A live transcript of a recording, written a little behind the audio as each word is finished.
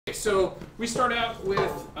So we start out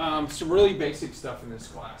with some really basic stuff in this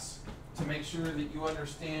class to make sure that you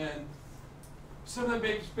understand some of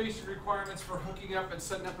the basic requirements for hooking up and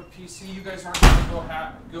setting up a PC. You guys aren't going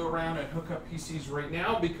to go around and hook up PCs right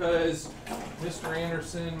now because Mr.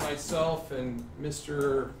 Anderson, myself, and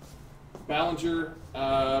Mr. Ballinger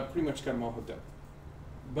pretty much got them all hooked up.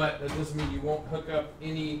 But that doesn't mean you won't hook up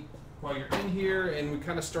any while you're in here, and we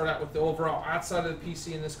kind of start out with the overall outside of the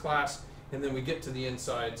PC in this class, and then we get to the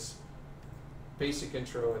insides, basic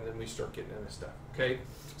intro, and then we start getting into stuff, okay?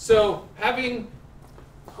 So having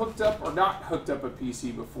hooked up or not hooked up a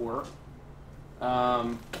PC before,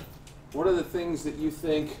 what are the things that you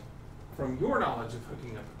think, from your knowledge of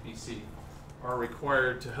hooking up a PC, are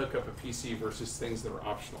required to hook up a PC versus things that are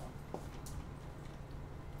optional?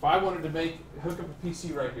 If I wanted to hook up a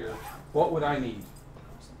PC right here, what would I need?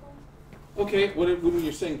 Okay, when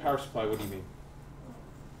you're saying power supply, what do you mean?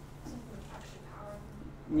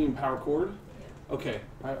 You mean power cord? Yeah. Okay,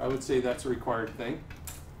 I would say that's a required thing.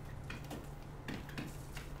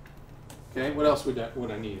 Okay, what else would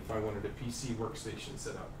I need if I wanted a PC workstation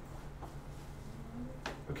set up?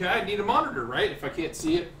 Okay, I need a monitor, right? If I can't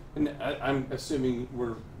see it, and I'm assuming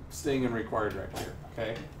we're staying in required right here,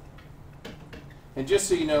 okay? And just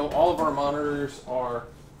so you know, all of our monitors are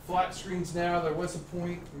flat screens now. There was a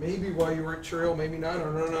point, maybe while you were at Trail, maybe not, I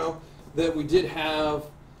don't know, that we did have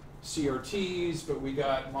CRTs, but we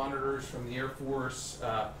got monitors from the Air Force.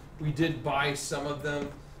 We did buy some of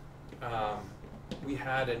them. We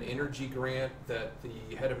had an energy grant that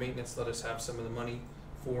the head of maintenance let us have some of the money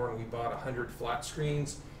for, and we bought 100 flat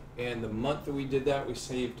screens. And the month that we did that, we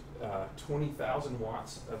saved 20,000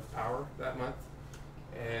 watts of power that month.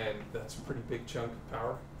 And that's a pretty big chunk of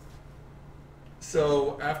power.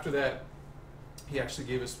 So after that, he actually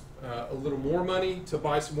gave us a little more money to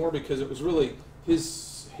buy some more, because it was really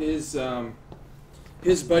his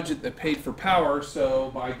budget that paid for power.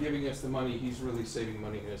 So by giving us the money, he's really saving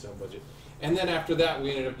money in his own budget. And then after that, we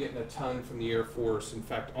ended up getting a ton from the Air Force. In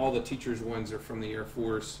fact, all the teachers' ones are from the Air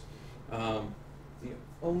Force. The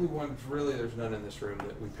only ones, really, there's none in this room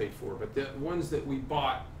that we paid for. But the ones that we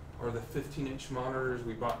bought are the 15-inch monitors.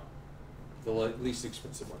 We bought the least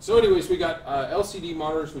expensive ones. So anyways, we got LCD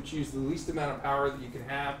monitors, which use the least amount of power that you can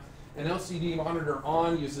have. An LCD monitor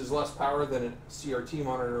on uses less power than a CRT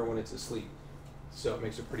monitor when it's asleep. So it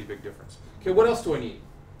makes a pretty big difference. Okay, what else do I need?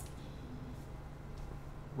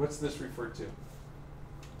 What's this referred to?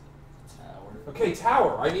 Tower. Okay,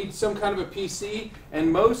 tower. I need some kind of a PC,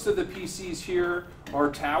 and most of the PCs here are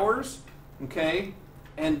towers, okay?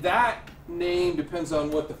 And that name depends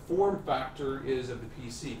on what the form factor is of the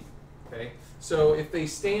PC, okay? So if they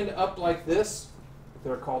stand up like this,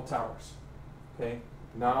 they're called towers, okay?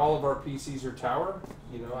 Not all of our PCs are tower.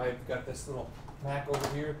 You know, I've got this little Mac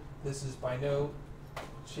over here. This is by no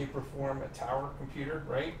shape or form a tower computer,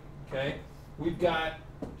 right? Okay. We've got,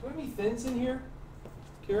 do we have any thins in here?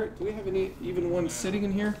 Garrett, do we have any even ones sitting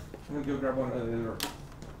in here? I'm going to go grab one out of the door,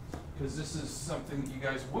 because this is something you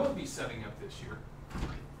guys will be setting up this year.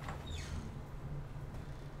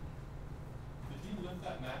 Did you lift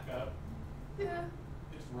that Mac up? Yeah.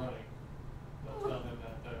 It's running. Don't tell them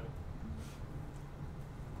that though.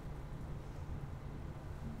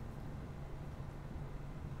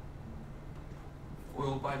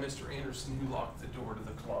 Foiled by Mr. Anderson, who locked the door to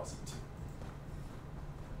the closet.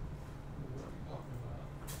 What are you talking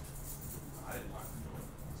about? I didn't lock the door.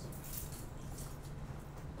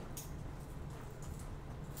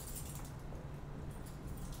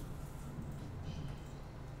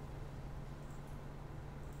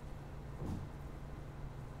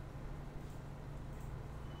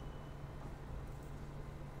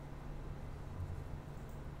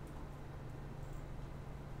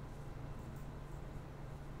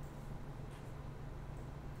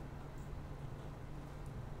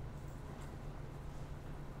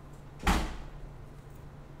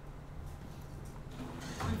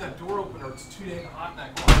 Leave that door open, or it's too dang hot in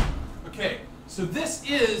that closet. Okay, so this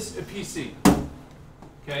is a PC.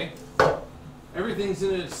 Okay, everything's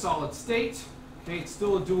in a solid state. Okay, it's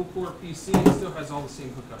still a dual core PC. It still has all the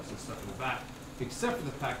same hookups and stuff in the back, except for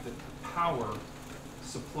the fact that the power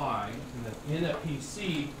supply in a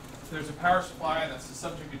PC, there's a power supply. That's the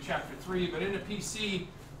subject of chapter 3. But in a PC,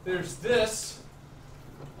 there's this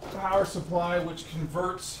power supply, which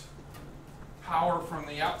converts power from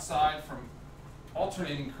the outside, from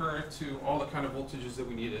alternating current, to all the kind of voltages that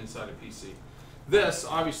we need inside a PC. This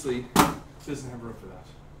obviously doesn't have room for that.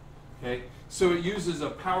 Okay, so it uses a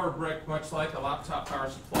power brick, much like a laptop power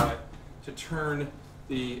supply, to turn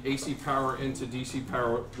the AC power into DC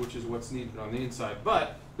power, which is what's needed on the inside.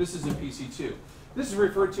 But this is a PC too. This is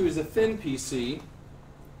referred to as a thin PC,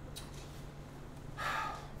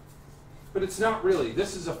 but it's not really.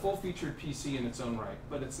 This is a full-featured PC in its own right,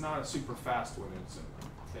 but it's not a super fast one in its own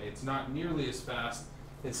right. Okay, it's not nearly as fast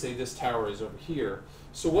as, say, this tower is over here.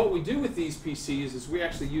 So what we do with these PCs is we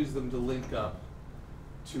actually use them to link up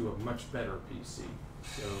to a much better PC.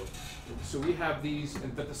 So we have these,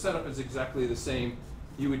 but the setup is exactly the same.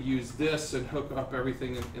 You would use this and hook up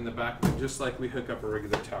everything in the back of it, just like we hook up a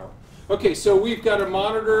regular tower. Okay, so we've got a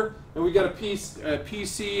monitor, and we've got a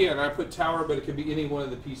PC, and I put tower, but it could be any one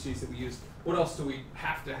of the PCs that we use. What else do we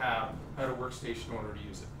have to have at a workstation in order to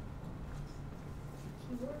use it?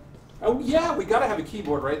 Keyboard? Oh yeah, we got to have a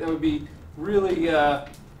keyboard, right? That would be really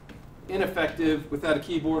ineffective without a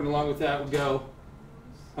keyboard, and along with that would go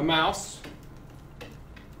a mouse.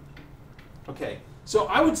 Okay, so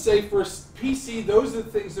I would say for PC, those are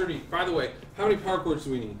the things that are needed. By the way, how many power cords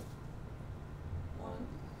do we need? 1.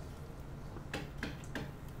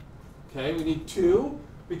 Okay, we need 2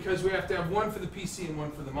 because we have to have one for the PC and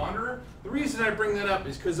one for the monitor. The reason I bring that up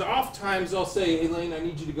is because oftentimes I'll say, hey Lane, I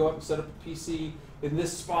need you to go up and set up a PC in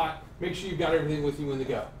this spot. Make sure you've got everything with you when they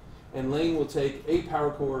go. And Lane will take a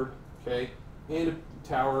power cord, okay, and a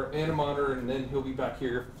tower and a monitor, and then he'll be back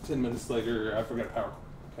here 10 minutes later. I forgot a power cord.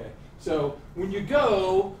 Okay, so when you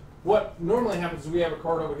go, what normally happens is we have a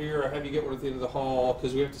card over here. I have you get one at the end of the hall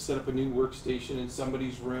because we have to set up a new workstation in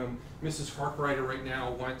somebody's room. Mrs. Harkrider right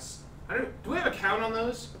now wants. Do we have a count on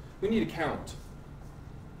those? We need a count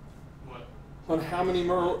What? on how many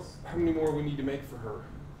more we need to make for her.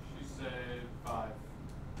 She said 5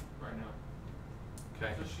 right now.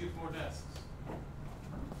 Okay. So she has more desks.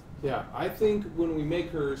 Yeah, I think when we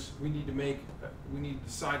make hers, we need to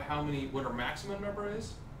decide what our maximum number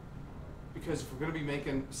is. Because if we're going to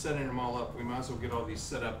be setting them all up, we might as well get all these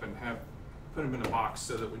set up and put them in a box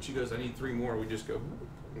so that when she goes, I need 3 more, we just go,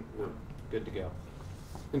 we're good to go.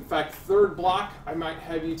 In fact, third block, I might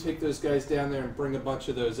have you take those guys down there and bring a bunch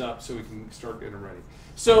of those up so we can start getting them ready.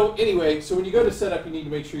 So anyway, so when you go to set up, you need to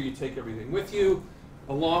make sure you take everything with you.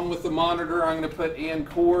 Along with the monitor, I'm going to put and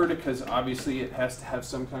cord because obviously it has to have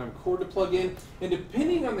some kind of cord to plug in. And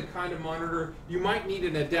depending on the kind of monitor, you might need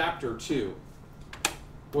an adapter too.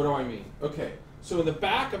 What do I mean? Okay, so in the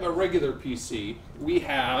back of a regular PC, we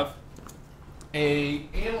have an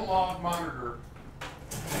analog monitor.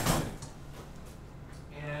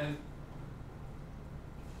 And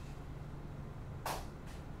I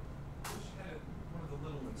wish I had one of the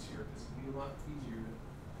little ones here because it'd be a lot easier to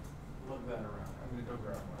lug that around. I'm going to go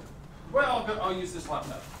grab one. Well, I'll use this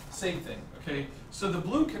laptop. Same thing, okay? So the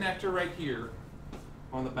blue connector right here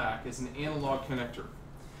on the back is an analog connector.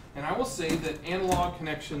 And I will say that analog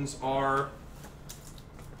connections are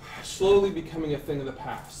slowly becoming a thing of the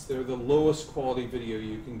past. They're the lowest quality video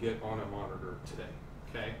you can get on a monitor today,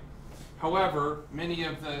 okay? However,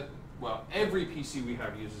 every PC we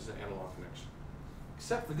have uses an analog connection.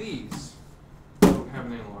 Except for these, don't have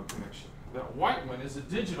an analog connection. That white one is a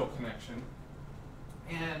digital connection.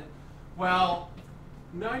 And while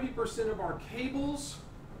 90% of our cables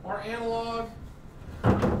are analog,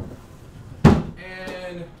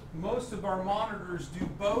 and most of our monitors do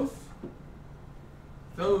both,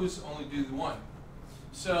 those only do the one.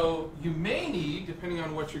 So you may need, depending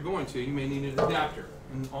on what you're going to, you may need an adapter.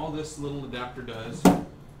 And all this little adapter does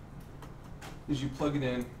is you plug it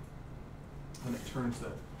in and it turns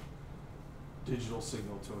the digital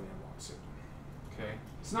signal to an analog signal. Okay?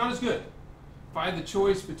 It's not as good. If I had the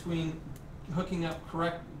choice between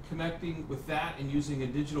connecting with that and using a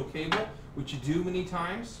digital cable, which you do many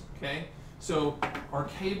times, okay? So our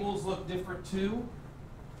cables look different too.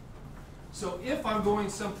 So if I'm going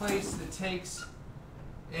someplace that takes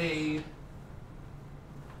an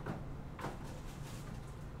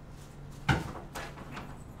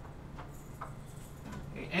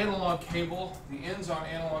analog cable, the ends on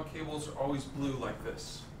analog cables are always blue like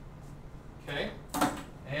this. Okay?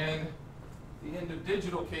 And the end of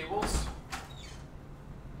digital cables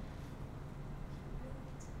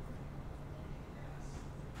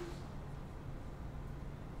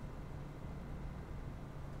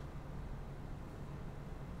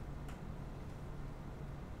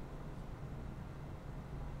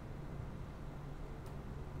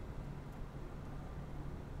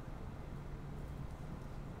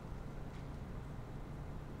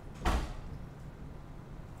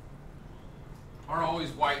are always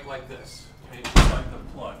white like this, okay, just like the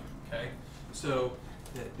plug, okay? So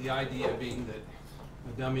the idea being that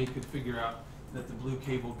a dummy could figure out that the blue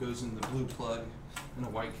cable goes in the blue plug and the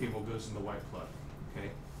white cable goes in the white plug,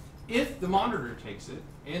 okay? If the monitor takes it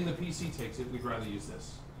and the PC takes it, we'd rather use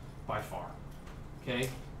this, by far, okay?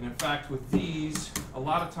 And in fact, with these, a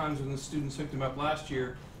lot of times when the students hooked them up last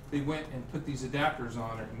year, they went and put these adapters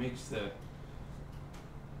on it. It makes the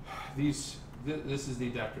this is the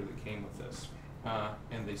adapter that came with this,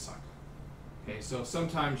 and they suck. Okay, so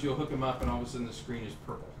sometimes you'll hook them up and all of a sudden the screen is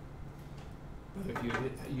purple. But if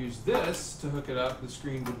you use this to hook it up, the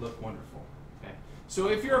screen would look wonderful. Okay, so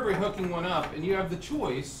if you're ever hooking one up and you have the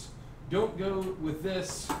choice, don't go with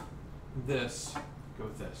this, go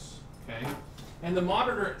with this. Okay, and the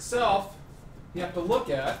monitor itself, you have to look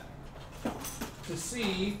at to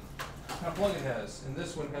see how plug it has. And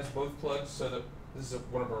this one has both plugs, so that this is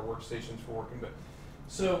one of our workstations for working. But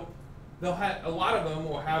so they'll have a lot of them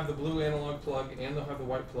will have the blue analog plug and they'll have the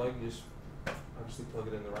white plug. You just obviously plug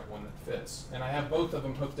it in the right one that fits. And I have both of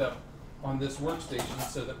them hooked up on this workstation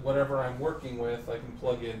so that whatever I'm working with, I can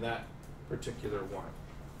plug in that particular one.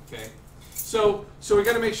 Okay. So we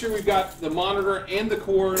got to make sure we've got the monitor and the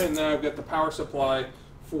cord, and then I've got the power supply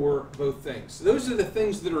for both things. So those are the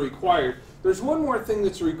things that are required. There's one more thing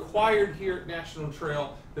that's required here at National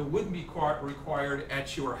Trail that wouldn't be required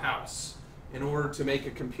at your house in order to make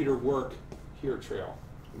a computer work here at Trail.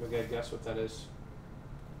 I'm going to guess what that is.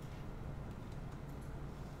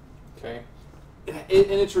 Okay. And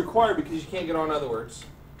it's required because you can't get on other words.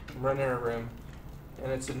 I'm running out of room.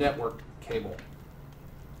 And it's a network cable.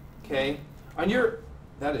 Okay. On your,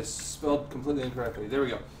 that is spelled completely incorrectly. There we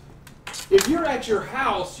go. If you're at your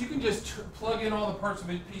house, you can just plug in all the parts of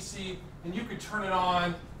a PC and you could turn it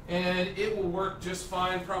on and it will work just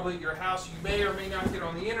fine probably at your house. You may or may not get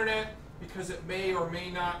on the internet because it may or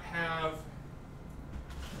may not have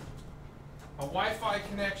a Wi-Fi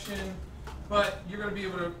connection, but you're going to be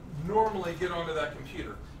able to normally get onto that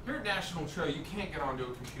computer. Here at National Trail, you can't get onto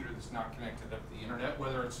a computer that's not connected up to the internet,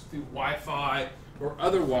 whether it's through Wi-Fi or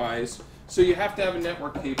otherwise. So you have to have a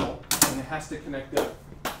network cable, and it has to connect up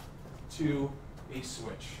to a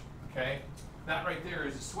switch. Okay? That right there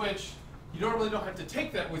is a switch. You normally don't have to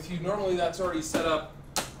take that with you. Normally that's already set up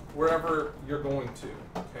wherever you're going to.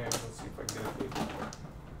 Okay, let's see if I can get a cable.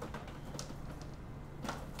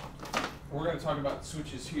 We're going to talk about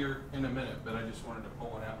switches here in a minute, but I just wanted to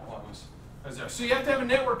pull one out while I was there. So you have to have a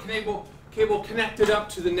network cable connected up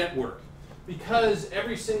to the network, because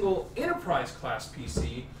every single enterprise class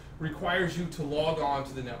PC requires you to log on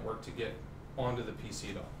to the network to get onto the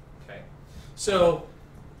PC at all. Okay, so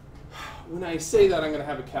when I say that, I'm going to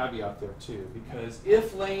have a caveat there too, because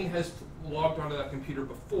if Lane has logged onto that computer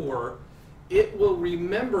before, it will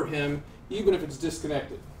remember him even if it's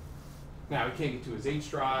disconnected. Now, he can't get to his H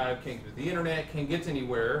drive, can't get to the internet, can't get to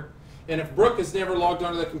anywhere. And if Brooke has never logged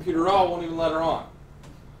onto the computer at all, won't even let her on,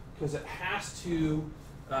 because it has to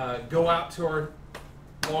go out to our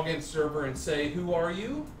login server and say, who are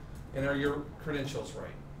you, and are your credentials right?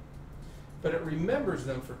 But it remembers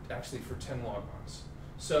them for 10 logons.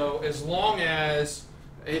 So as long as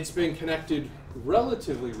it's been connected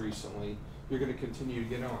relatively recently, you're going to continue to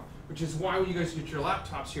get on. Which is why when you guys get your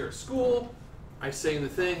laptops here at school, I say in the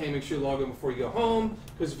thing, hey, make sure you log in before you go home,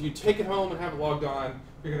 because if you take it home and have it logged on,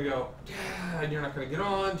 you're going to go, yeah, and you're not going to get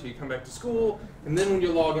on until you come back to school, and then when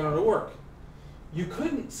you log on to work. You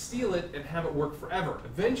couldn't steal it and have it work forever.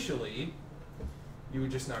 Eventually, you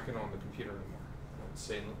would just not get on the computer anymore. It would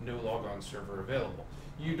say no logon server available.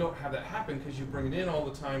 You don't have that happen because you bring it in all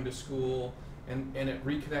the time to school, and it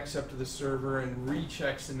reconnects up to the server and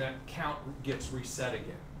rechecks, and that count gets reset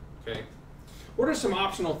again. Okay? What are some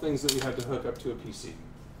optional things that we have to hook up to a PC?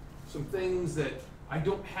 Some things that I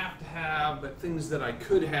don't have to have, but things that I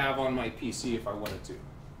could have on my PC if I wanted to.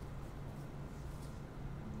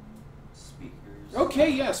 Speakers.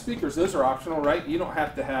 Okay, yeah, speakers. Those are optional, right? You don't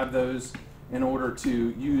have to have those in order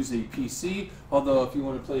to use a PC. Although if you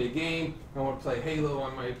want to play a game, I want to play Halo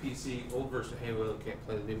on my PC, old version of Halo, can't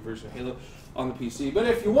play the new version of Halo on the PC. But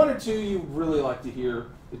if you wanted to, you really like to hear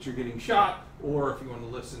that you're getting shot, or if you want to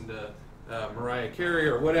listen to Mariah Carey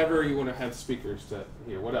or whatever, you want to have speakers to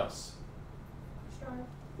hear. What else? Flash drive.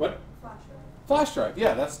 What? Flash drive. Flash drive.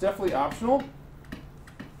 Yeah, that's definitely optional.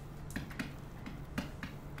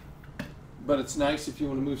 But it's nice if you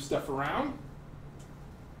want to move stuff around.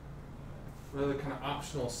 What other kind of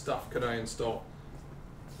optional stuff could I install?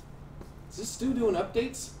 Is this still doing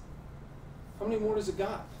updates? How many more does it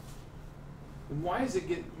got? And why is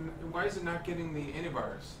it not getting the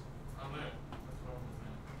antivirus? On there. What's wrong with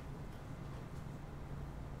that?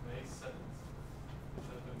 May 7th. It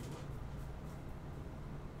should have been good.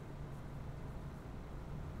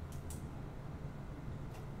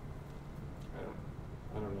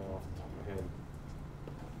 I don't know off the top of my head.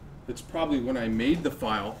 It's probably when I made the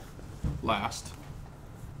file last,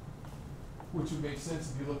 which would make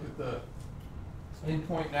sense if you look at the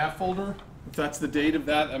endpoint nav folder. If that's the date of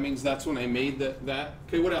that, that means that's when I made that.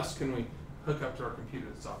 Okay, what else can we hook up to our computer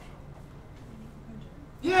that's optional? Printer.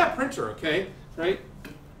 Yeah, printer, okay, right?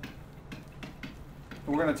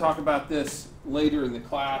 And we're going to talk about this later in the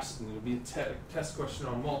class, and it'll be a test question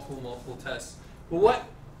on multiple tests. But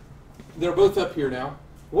they're both up here now.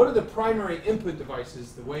 What are the primary input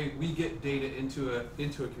devices, the way we get data into a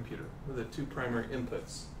computer? What are the two primary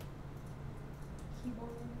inputs? Keyboard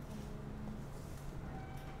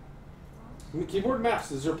The keyboard and mouse,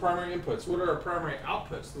 those are primary inputs. What are our primary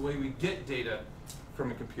outputs, the way we get data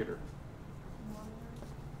from a computer?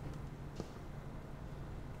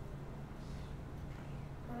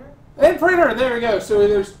 And printer, there we go. So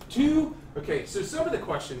there's two. Okay, so some of the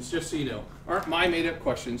questions, just so you know, aren't my made-up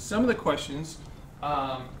questions. Some of the questions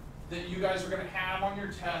that you guys are going to have on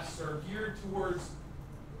your tests are geared towards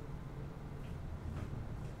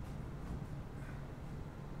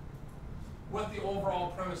what the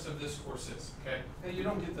overall premise of this course is. Okay, and you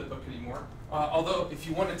don't get the book anymore. Although, if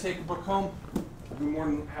you want to take a book home, I'd be more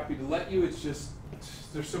than happy to let you. It's just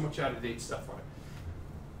there's so much out-of-date stuff on it.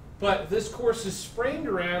 But this course is framed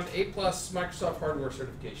around A+ Microsoft hardware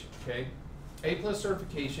certification. Okay, A+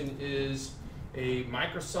 certification is a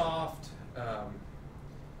Microsoft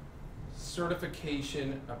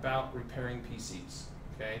certification about repairing PCs.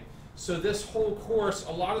 Okay, so this whole course,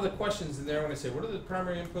 a lot of the questions in there when I say what are the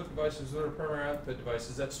primary input devices, what are the primary output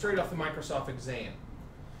devices, that's straight off the Microsoft exam.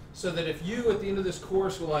 So that if you at the end of this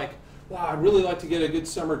course were like, wow, I'd really like to get a good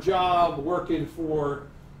summer job working for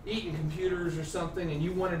Eaton Computers or something, and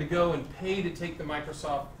you wanted to go and pay to take the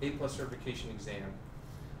Microsoft A+ certification exam,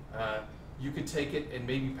 you could take it and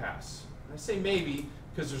maybe pass. And I say maybe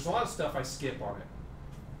because there's a lot of stuff I skip on it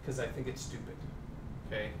because I think it's stupid.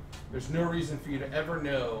 Okay, there's no reason for you to ever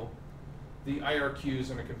know the IRQs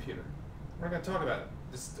on a computer. We're not going to talk about it.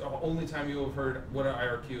 This is the only time you have heard what an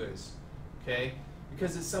IRQ is. Okay,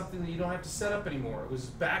 because it's something that you don't have to set up anymore. It was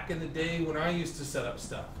back in the day when I used to set up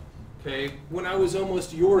stuff. Okay, when I was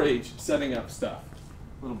almost your age setting up stuff.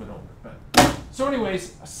 A little bit older, but. So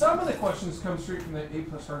anyways, some of the questions come straight from the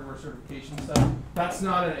A+ hardware certification stuff. That's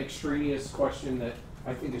not an extraneous question that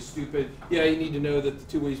I think is stupid. Yeah, you need to know that the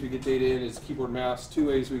two ways we get data in is keyboard, mouse. Two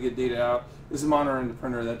ways we get data out is the monitor and the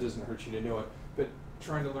printer. That doesn't hurt you to know it. But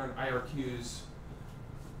trying to learn IRQs,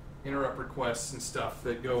 interrupt requests, and stuff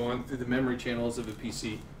that go on through the memory channels of a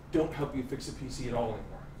PC don't help you fix a PC at all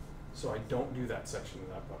anymore. So I don't do that section of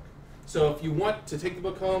that book. So if you want to take the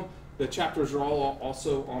book home, the chapters are all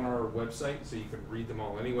also on our website, so you can read them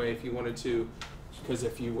all anyway if you wanted to. Because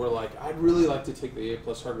if you were like, I'd really like to take the A+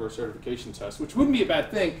 hardware certification test, which wouldn't be a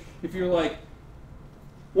bad thing if you're like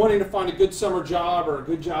wanting to find a good summer job or a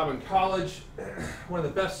good job in college.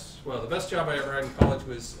 The best job I ever had in college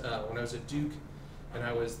was when I was at Duke, and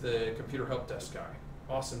I was the computer help desk guy.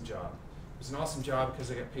 Awesome job. It was an awesome job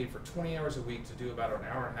because I got paid for 20 hours a week to do about an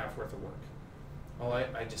hour and a half worth of work. Well,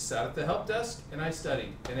 I just sat at the help desk and I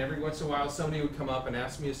studied. And every once in a while, somebody would come up and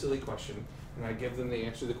ask me a silly question, and I'd give them the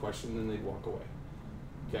answer to the question, and then they'd walk away.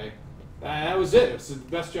 Okay, that was it. It was the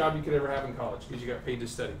best job you could ever have in college because you got paid to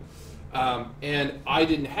study. And I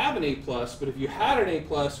didn't have an A+, but if you had an A+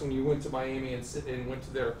 when you went to Miami and went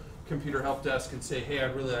to their computer help desk and say, hey,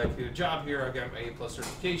 I'd really like to get a job here. I got my A+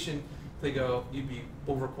 certification. They go, you'd be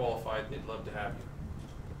overqualified. They'd love to have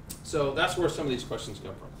you. So that's where some of these questions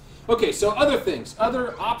come from. Okay, so other things,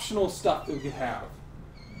 other optional stuff that we could have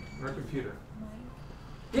on our computer.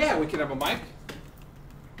 Yeah, we could have a mic.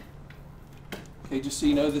 Okay, just so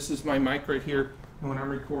you know, this is my mic right here. And when I'm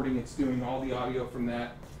recording, it's doing all the audio from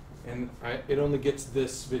that. And it only gets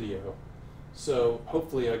this video. So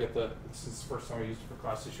hopefully I get this is the first time I used it for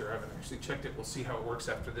class this year. I haven't actually checked it. We'll see how it works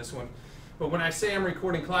after this one. But when I say I'm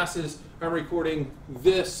recording classes, I'm recording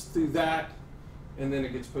this through that. And then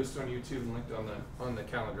it gets posted on YouTube and linked on the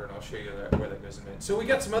calendar, and I'll show you where that goes in a minute. So we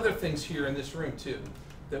got some other things here in this room too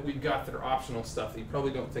that we've got that are optional stuff that you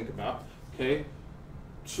probably don't think about. Okay,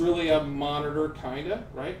 it's really a monitor, kinda,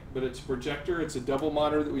 right? But it's a projector. It's a double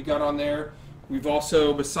monitor that we got on there. We've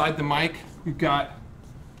also, beside the mic, we've got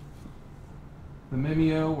the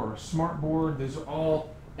Mimeo or a smart board. These are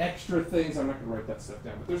all extra things. I'm not going to write that stuff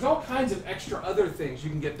down, but there's all kinds of extra other things. You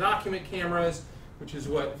can get document cameras, which is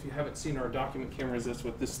what, if you haven't seen our document cameras, that's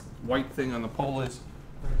what this white thing on the pole is.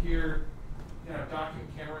 Right here, you know,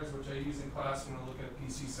 document cameras, which I use in class when I look at a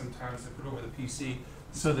PC sometimes. I put over the PC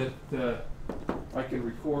so that I can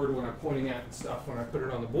record when I'm pointing at and stuff when I put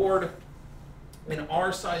it on the board. In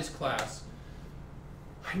our size class,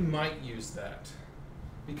 I might use that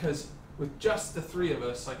because with just the three of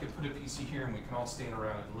us, I could put a PC here and we can all stand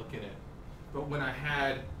around and look at it. But when I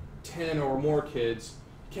had 10 or more kids,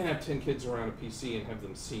 you can't have 10 kids around a PC and have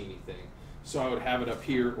them see anything. So I would have it up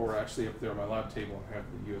here or actually up there on my lab table and have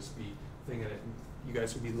the USB thing in it. And you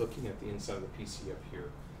guys would be looking at the inside of the PC up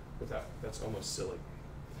here. But that's almost silly.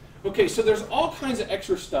 Okay, so there's all kinds of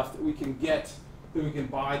extra stuff that we can get, that we can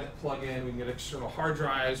buy that plug in. We can get external hard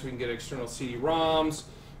drives, we can get external CD-ROMs,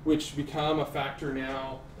 which become a factor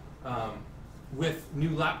now with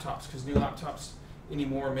new laptops, because new laptops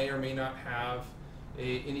anymore may or may not have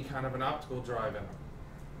any kind of an optical drive in them.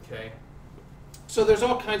 Okay, so there's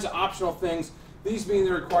all kinds of optional things. These being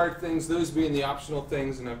the required things, those being the optional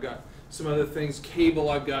things, and I've got some other things. Cable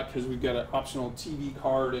I've got because we've got an optional TV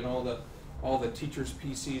card and all the teachers'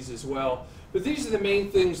 PCs as well. But these are the main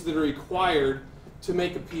things that are required to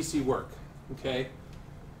make a PC work. Okay.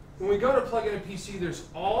 When we go to plug in a PC, there's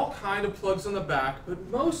all kind of plugs on the back, but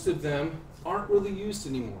most of them aren't really used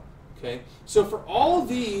anymore. Okay. So for all of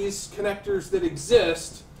these connectors that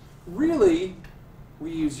exist, really,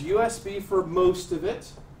 we use USB for most of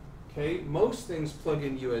it. Okay. Most things plug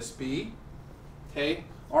in USB. Okay.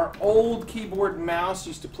 Our old keyboard and mouse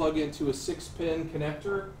used to plug into a 6-pin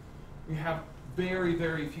connector. We have very,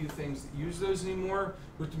 very few things that use those anymore,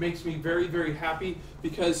 which makes me very, very happy,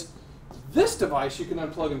 because this device you can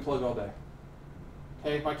unplug and plug all day.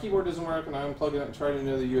 Okay, if my keyboard doesn't work and I unplug it and try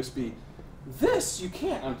another USB, this you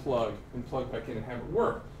can't unplug and plug back in and have it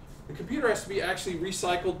work. The computer has to be actually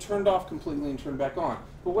recycled, turned off completely, and turned back on.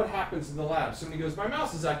 But what happens in the lab? Somebody goes, my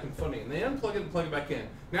mouse is acting funny, and they unplug it and plug it back in.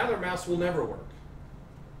 Now their mouse will never work.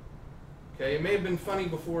 Okay, it may have been funny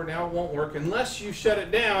before, now it won't work unless you shut it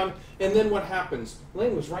down, and then what happens?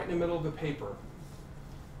 Lane was right in the middle of the paper,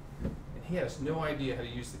 and he has no idea how to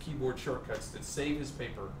use the keyboard shortcuts that save his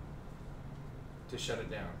paper to shut it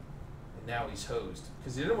down. And now he's hosed,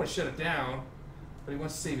 because he doesn't want to shut it down, but he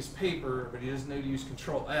wants to save his paper, but he doesn't know to use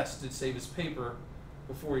Control-S to save his paper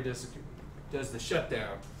before he does the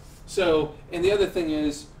shutdown. So, and the other thing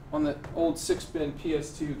is, on the old 6-pin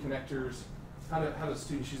PS2 connectors, how do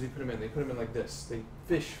students usually put them in? They put them in like this. They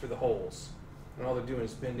fish for the holes. And all they're doing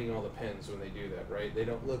is bending all the pins when they do that, right? They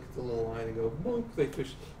don't look at the little line and go, boink, they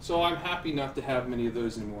fish. So I'm happy not to have many of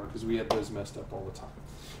those anymore, because we had those messed up all the time.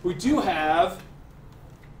 We do have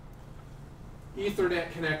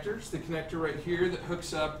Ethernet connectors, the connector right here that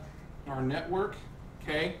hooks up our network,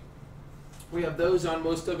 okay? We have those on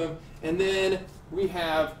most of them. And then we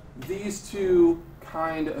have these two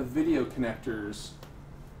kind of video connectors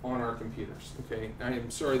on our computers. Okay, I am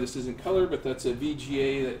sorry this isn't colored, but that's a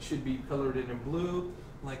VGA that should be colored in blue,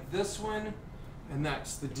 like this one, and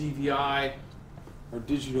that's the DVI, or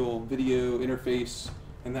digital video interface,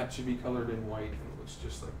 and that should be colored in white, and it looks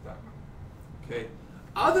just like that. Okay.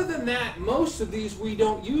 Other than that, most of these we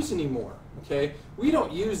don't use anymore. Okay, we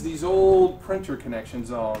don't use these old printer connections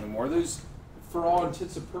at all anymore. Those, for all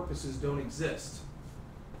intents and purposes, don't exist.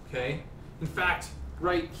 Okay. In fact,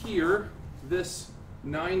 right here, this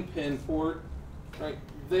 9-pin port right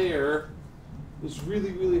there is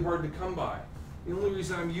really, really hard to come by. The only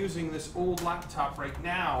reason I'm using this old laptop right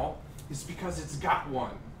now is because it's got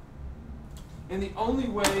one. And the only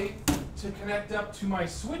way to connect up to my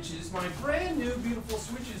switches, my brand new beautiful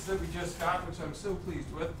switches that we just got, which I'm so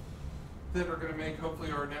pleased with, that are going to make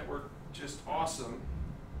hopefully our network just awesome.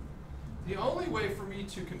 The only way for me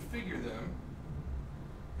to configure them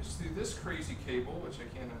is through this crazy cable, which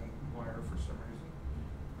I can't unwire for some reason.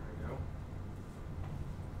 There we go.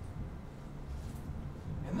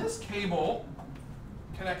 And this cable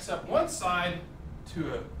connects up one side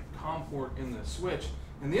to a COM port in the switch,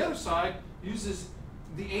 and the other side uses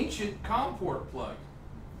the ancient COM port plug.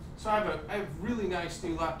 So I have really nice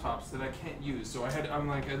new laptops that I can't use. So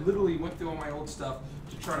I literally went through all my old stuff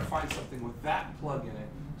to try to find something with that plug in it,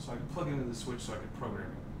 so I could plug it into the switch so I could program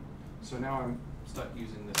it. So now I'm stuck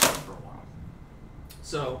using this for a while.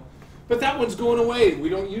 So, but that one's going away. We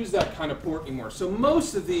don't use that kind of port anymore. So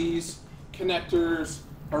most of these connectors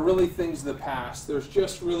are really things of the past. There's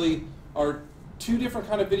just really are two different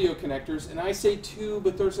kind of video connectors, and I say two,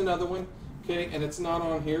 but there's another one, okay, and it's not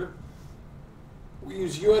on here. We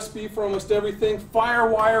use USB for almost everything.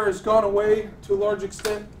 FireWire has gone away to a large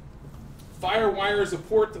extent. FireWire is a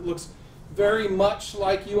port that looks very much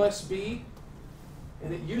like USB,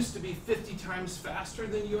 and it used to be 50 times faster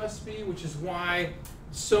than USB, which is why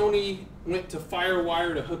Sony went to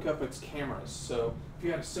FireWire to hook up its cameras. So if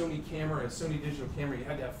you had a Sony camera, a Sony digital camera, you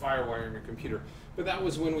had to have FireWire in your computer. But that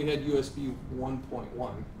was when we had USB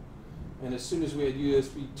 1.1. And as soon as we had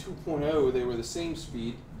USB 2.0, they were the same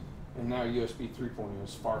speed. And now USB 3.0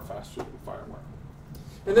 is far faster than FireWire.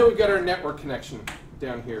 And then we've got our network connection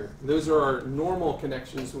down here. Those are our normal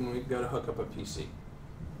connections when we go to hook up a PC.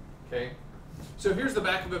 Okay? So here's the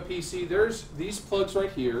back of a PC. There's these plugs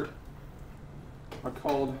right here are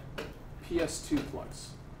called PS2 plugs.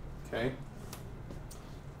 Okay?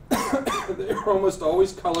 They're almost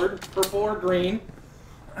always colored, purple or green.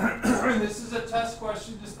 And this is a test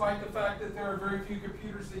question despite the fact that there are very few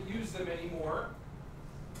computers that use them anymore.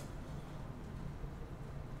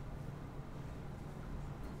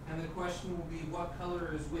 And the question will be, what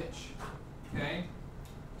color is which? Okay?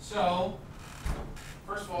 So,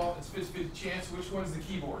 first of all, it's 50-50 chance. Which one's the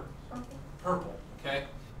keyboard? Purple. Purple. Okay?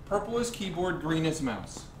 Purple is keyboard, green is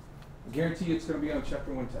mouse. I guarantee it's going to be on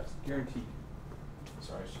Chapter 1 test. Guaranteed.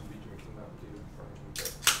 Sorry, I shouldn't be drinking Mountain Dew in front of you,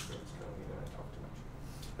 but it's killing me that I talk too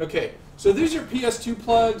much. Okay, so these are PS2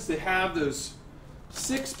 plugs. They have those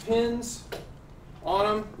 6 pins on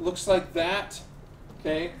them. Looks like that.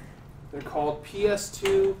 Okay? They're called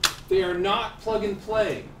PS2. They are not plug and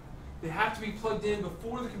play. They have to be plugged in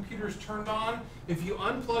before the computer is turned on. If you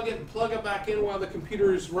unplug it and plug it back in while the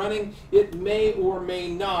computer is running, it may or may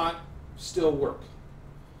not still work.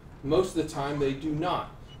 Most of the time they do not,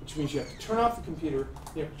 which means you have to turn off the computer,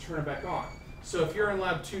 you have to turn it back on. So if you're in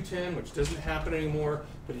lab 210, which doesn't happen anymore,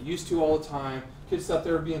 but it used to all the time, kids thought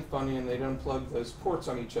they were being funny and they'd unplug those ports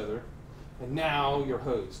on each other, and now you're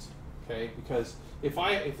hosed, okay? Because if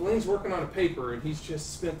Lane's working on a paper and he's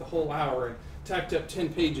just spent the whole hour and typed up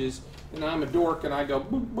 10 pages, and I'm a dork and I go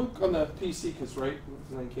book, book on the PC, because right,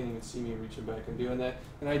 Lane can't even see me reaching back and doing that,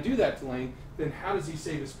 and I do that to Lane, then how does he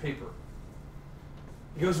save his paper?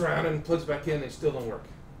 He goes around and plugs back in, they still don't work.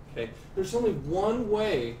 Okay? There's only one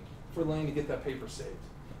way for Lane to get that paper saved,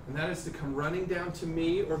 and that is to come running down to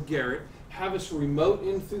me or Garrett, have us remote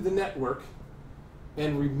in through the network,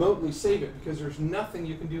 and remotely save it, because there's nothing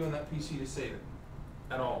you can do on that PC to save it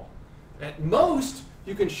at all. At most,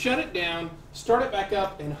 you can shut it down, start it back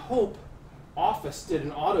up, and hope Office did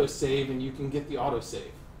an autosave and you can get the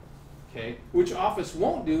autosave. Okay? Which Office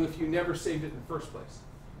won't do if you never saved it in the first place.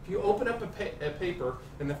 If you open up a paper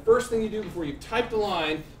and the first thing you do before you type the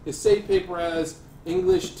line is save paper as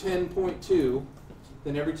English 10.2,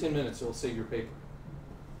 then every 10 minutes it will save your paper.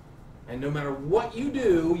 And no matter what you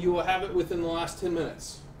do, you will have it within the last 10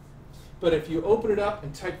 minutes. But if you open it up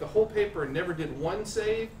and type the whole paper and never did one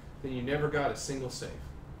save, then you never got a single save.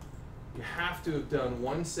 You have to have done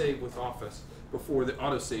one save with Office before the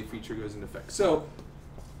autosave feature goes into effect. So,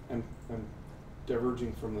 I'm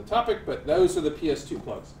diverging from the topic, but those are the PS2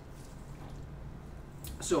 plugs.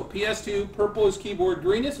 So PS2, purple is keyboard,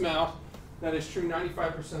 green is mouse. That is true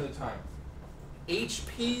 95% of the time.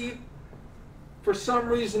 HP, for some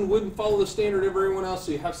reason, wouldn't follow the standard of everyone else,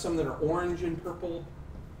 so you have some that are orange and purple,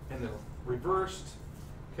 and they're reversed.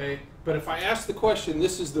 Okay? But if I ask the question,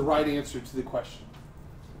 this is the right answer to the question.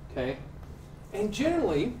 Okay? And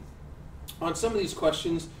generally, on some of these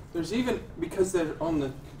questions, there's even, because they're on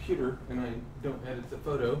the computer, and I don't edit the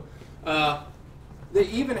photo, they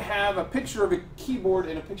even have a picture of a keyboard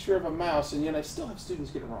and a picture of a mouse, and yet I still have students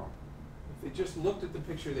get it wrong. If they just looked at the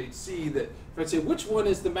picture, they'd see that, if I'd say, which one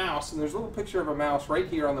is the mouse? And there's a little picture of a mouse right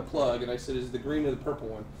here on the plug, and I said, is it the green or the purple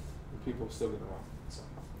one? And people still get it wrong. So.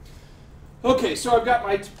 Okay, so I've got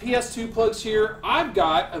my PS2 plugs here. I've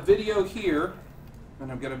got a video here, and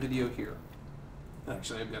I've got a video here.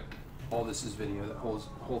 Actually, I've got all this is video. That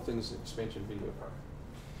whole thing is an expansion video part.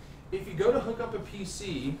 If you go to hook up a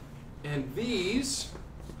PC, and these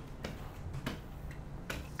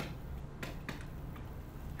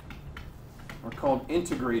are called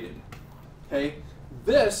integrated. Okay,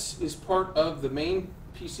 this is part of the main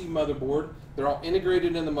PC motherboard. They're all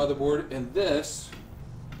integrated in the motherboard, and this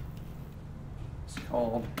is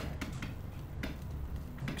called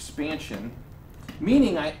expansion.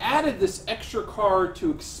 Meaning I added this extra card to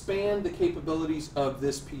expand the capabilities of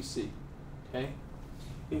this PC. Okay?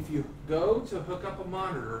 If you go to hook up a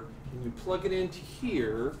monitor and you plug it into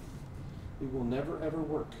here, it will never ever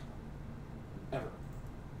work. Ever.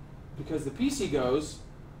 Because the PC goes,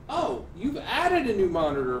 oh, you've added a new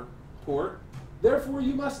monitor port, therefore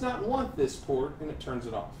you must not want this port, and it turns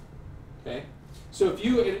it off. Okay? So if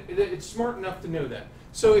you, it's smart enough to know that.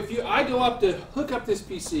 So if I go up to hook up this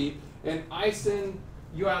PC, and I send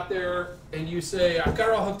you out there and you say, I've got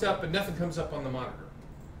it all hooked up, but nothing comes up on the monitor.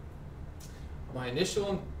 My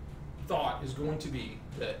initial thought is going to be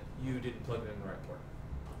that you didn't plug it in the right port.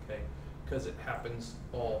 Okay? Because it happens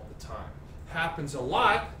all the time. Happens a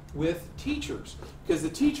lot with teachers. Because the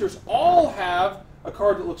teachers all have a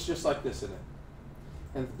card that looks just like this in it.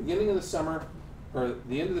 And at the beginning of the summer, or at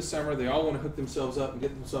the end of the summer, they all want to hook themselves up and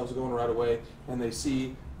get themselves going right away, and they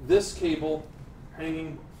see this cable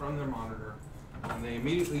hanging from their monitor, and they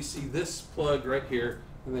immediately see this plug right here,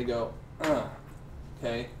 and they go,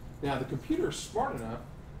 okay. Now the computer is smart enough,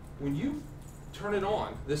 when you turn it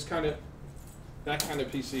on, that kind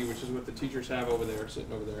of PC, which is what the teachers have over there,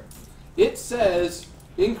 sitting over there, it says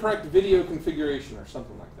incorrect video configuration or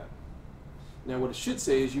something like that. Now what it should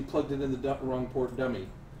say is you plugged it in the wrong port dummy,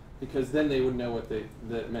 because then they would know what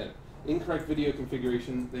that meant. Incorrect video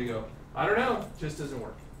configuration, they go, I don't know, just doesn't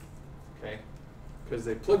work. Okay? Because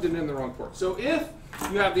they plugged it in the wrong port. So if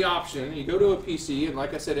you have the option, you go to a PC, and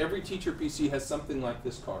like I said, every teacher PC has something like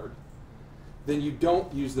this card, then you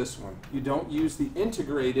don't use this one. You don't use the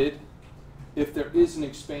integrated if there is an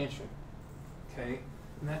expansion. Okay?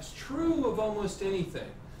 And that's true of almost anything.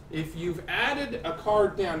 If you've added a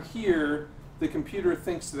card down here, the computer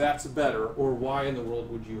thinks that's better, or why in the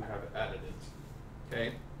world would you have added it?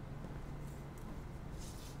 Okay?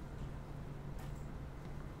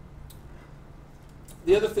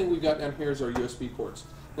 The other thing we've got down here is our USB ports.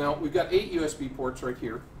 Now, we've got 8 USB ports right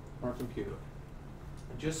here on our computer.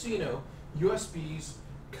 And just so you know, USBs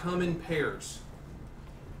come in pairs.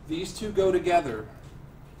 These two go together.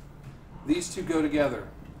 These two go together.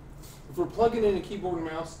 If we're plugging in a keyboard and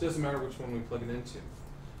mouse, it doesn't matter which one we plug it into.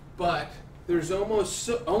 But there's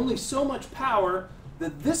only so much power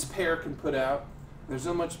that this pair can put out. There's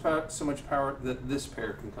so much power that this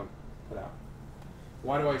pair can put out.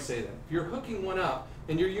 Why do I say that? If you're hooking one up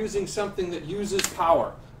and you're using something that uses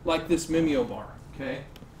power, like this Mimeo bar, okay?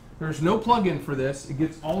 There's no plug-in for this. It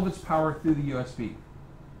gets all of its power through the USB.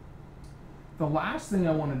 The last thing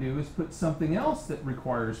I want to do is put something else that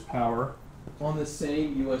requires power on the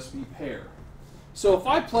same USB pair. So if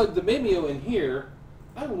I plug the Mimeo in here,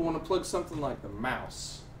 I would want to plug something like the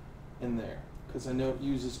mouse in there, because I know it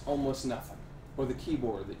uses almost nothing. Or the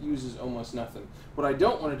keyboard that uses almost nothing. What I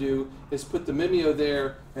don't want to do is put the Mimeo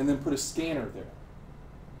there and then put a scanner there.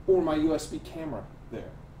 Or my USB camera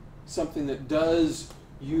there. Something that does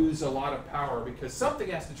use a lot of power, because something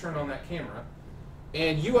has to turn on that camera.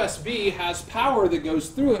 And USB has power that goes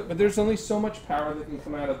through it, but there's only so much power that can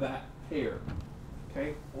come out of that pair.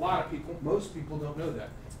 Okay? A lot of people, most people don't know that.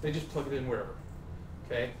 They just plug it in wherever.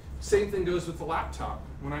 Okay? Same thing goes with the laptop.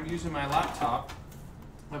 When I'm using my laptop,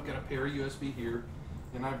 I've got a pair of USB here,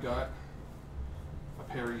 and I've got a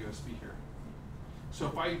pair of USB here. So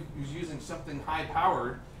if I was using something high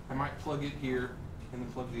powered, I might plug it here and then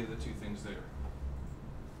plug the other two things there.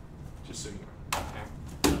 Just so you know.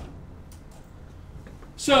 Okay.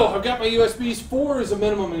 So I've got my USBs. 4 is a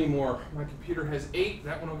minimum anymore. My computer has 8.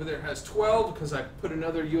 That one over there has 12 because I put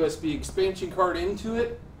another USB expansion card into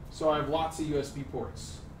it. So I have lots of USB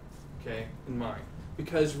ports, okay, in mine.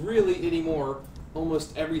 Because really anymore,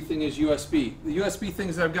 almost everything is USB. The USB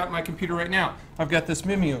things that I've got in my computer right now, I've got this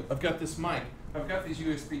Mimeo, I've got this mic, I've got this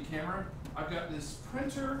USB camera, I've got this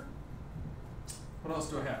printer. What else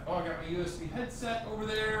do I have? Oh, I got my USB headset over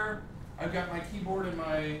there. I've got my keyboard and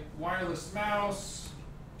my wireless mouse.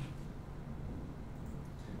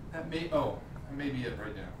 That may be it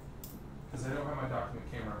right now, because I don't have my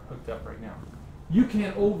document camera hooked up right now. You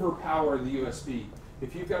can't overpower the USB.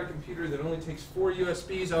 If you've got a computer that only takes 4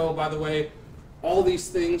 USBs, oh, by the way, all these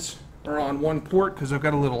things are on one port because I've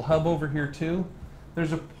got a little hub over here too.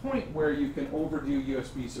 There's a point where you can overdo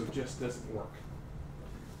USB so it just doesn't work.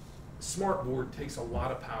 Smartboard takes a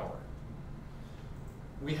lot of power.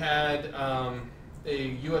 We had a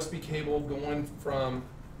USB cable going from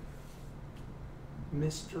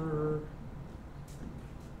Mr.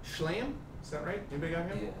 Schlam, is that right? Anybody got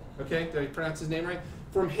him? Yeah. Okay, did I pronounce his name right?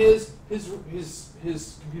 From his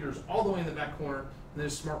computers all the way in the back corner, and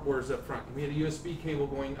there's smart boards up front. We had a USB cable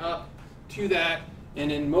going up to that,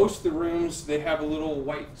 and in most of the rooms, they have a little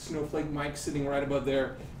white snowflake mic sitting right above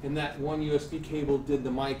there, and that one USB cable did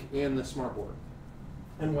the mic and the smart board.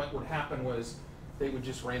 And what would happen was they would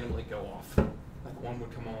just randomly go off. Like one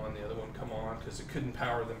would come on, the other one would come on, because it couldn't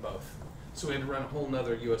power them both. So we had to run a whole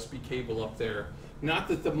nother USB cable up there. Not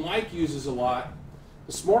that the mic uses a lot,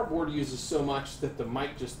 the smart board uses so much that the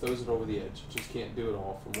mic just throws it over the edge. It just can't do it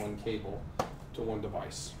all from one cable to one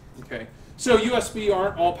device. Okay, so USB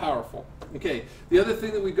aren't all powerful. Okay, the other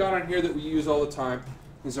thing that we've got on here that we use all the time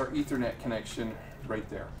is our Ethernet connection right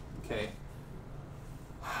there. Okay,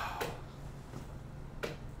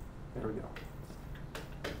 there we go.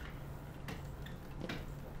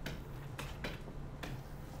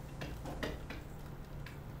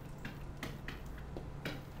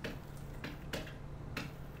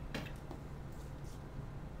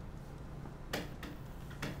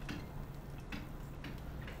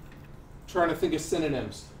 Trying to think of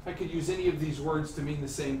synonyms. I could use any of these words to mean the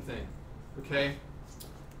same thing. Okay?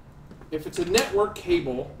 If it's a network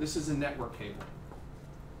cable, this is a network cable.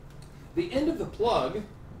 The end of the plug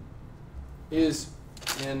is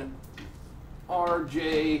an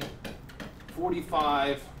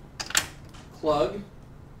RJ45 plug.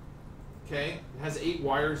 Okay? It has 8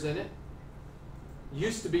 wires in it.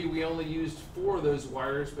 Used to be we only used 4 of those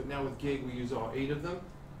wires, but now with Gig we use all 8 of them.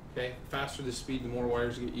 Okay? The faster the speed, the more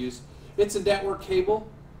wires get used. It's a network cable.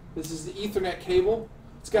 This is the Ethernet cable.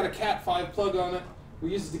 It's got a Cat5 plug on it.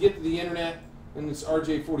 We use it to get to the internet, and it's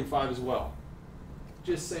RJ45 as well.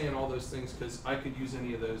 Just saying all those things because I could use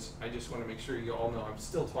any of those. I just want to make sure you all know I'm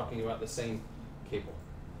still talking about the same cable.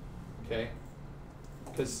 Okay?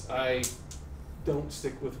 Because I don't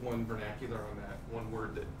stick with one vernacular on that, one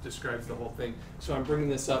word that describes the whole thing. So I'm bringing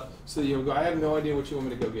this up so that you'll go, I have no idea what you want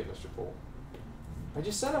me to go get, Mr. Poole. I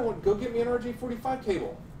just said I want to go get me an RJ45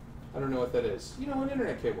 cable. I don't know what that is. You know, an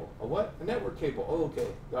internet cable. A what? A network cable. Oh, okay.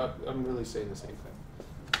 I'm really saying the same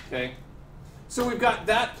thing. Okay? So we've got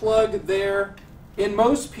that plug there. In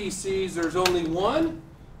most PCs, there's only one.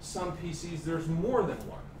 Some PCs, there's more than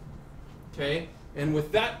one. Okay? And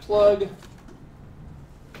with that plug,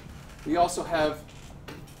 we also have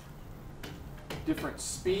different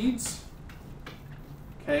speeds.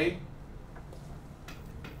 Okay?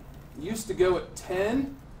 It used to go at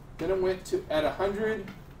 10, then it went to at 100,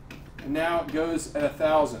 and now it goes at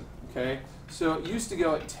 1,000. Okay? So it used to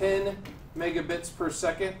go at 10 megabits per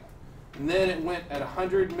second, and then it went at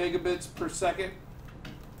 100 megabits per second,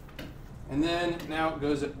 and then now it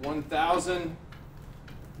goes at 1,000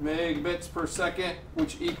 megabits per second,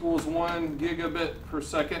 which equals 1 gigabit per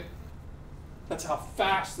second. That's how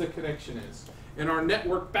fast the connection is. And our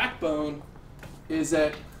network backbone is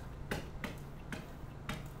at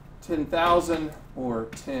 10,000 or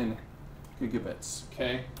 10 gigabits,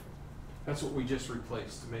 okay? That's what we just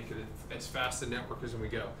replaced to make it as fast a network as we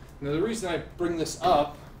go. Now the reason I bring this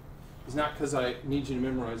up is not because I need you to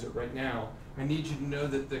memorize it right now. I need you to know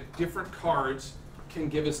that the different cards can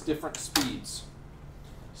give us different speeds.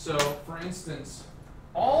 So, for instance,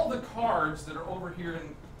 all the cards that are over here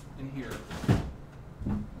in here,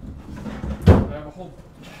 I have actually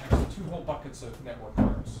 2 whole buckets of network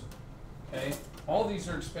cards. Okay? All these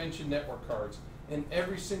are expansion network cards, and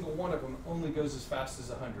every single one of them only goes as fast as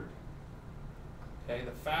 100. Okay?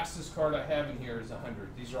 The fastest card I have in here is 100.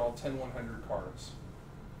 These are all 10100 cards.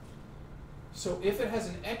 So if it has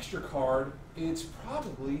an extra card, it's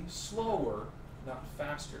probably slower, not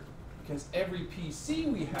faster, because every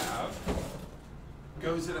PC we have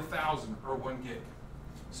goes at 1,000 or 1 gig.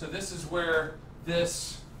 So this is where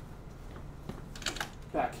this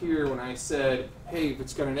back here, when I said, hey, if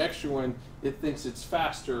it's got an extra one, it thinks it's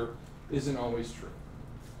faster, isn't always true.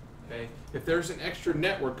 Okay? If there's an extra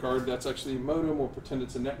network card, that's actually a modem, we'll pretend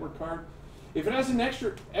it's a network card. If it has an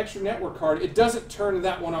extra network card, it doesn't turn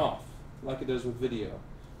that one off like it does with video.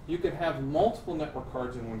 You can have multiple network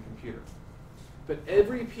cards in one computer. But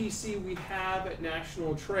every PC we have at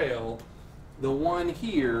National Trail, the one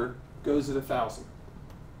here goes at 1,000.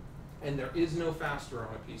 And there is no faster on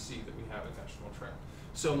a PC that we have at National Trail.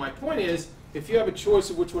 So my point is, if you have a choice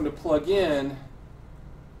of which one to plug it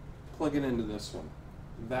into this one.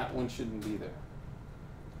 That one shouldn't be there.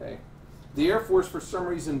 Okay? The Air Force, for some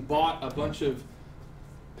reason, bought a bunch of,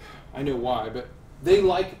 I know why, but they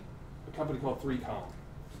like a company called 3Com.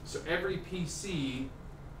 So every PC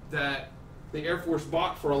that the Air Force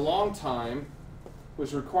bought for a long time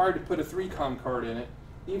was required to put a 3Com card in it,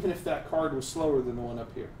 even if that card was slower than the one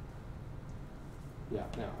up here. Yeah,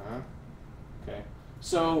 no, huh? Okay.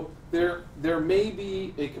 So there may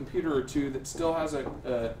be a computer or two that still has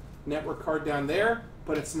a network card down there,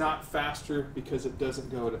 but it's not faster because it doesn't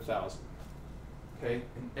go at 1,000. Okay?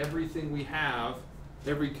 And everything we have,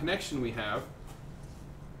 every connection we have,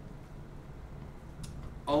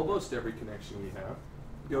 almost every connection we have,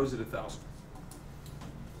 goes at 1,000.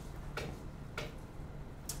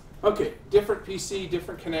 Okay, different PC,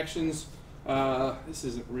 different connections. This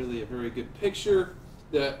isn't really a very good picture.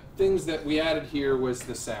 The things that we added here was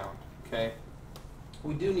the sound. Okay,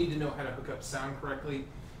 we do need to know how to hook up sound correctly.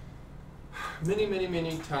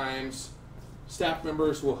 Many times, staff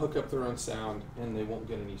members will hook up their own sound and they won't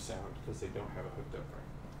get any sound because they don't have it hooked up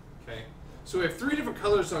right. Okay, so we have 3 different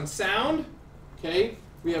colors on sound. Okay,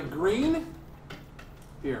 we have green.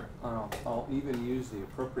 Here, I'll even use the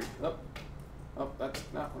appropriate. Oh, that's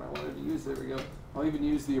not what I wanted to use. There we go. I'll even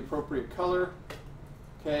use the appropriate color.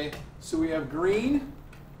 Okay, so we have green,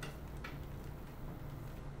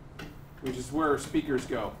 which is where our speakers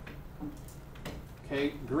go.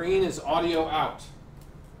 Okay, green is audio out.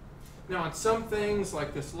 Now on some things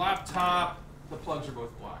like this laptop, the plugs are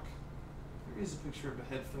both black. There is a picture of a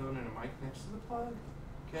headphone and a mic next to the plug.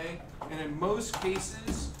 Okay, and in most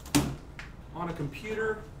cases on a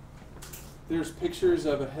computer, there's pictures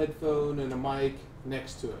of a headphone and a mic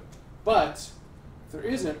next to it. But if there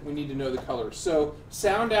isn't, we need to know the colors. So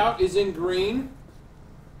sound out is in green.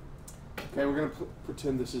 Okay, we're going to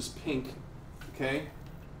pretend this is pink. Okay,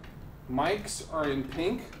 mics are in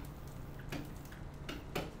pink.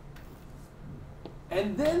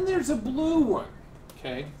 And then there's a blue one.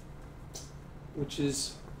 okay, which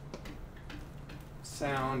is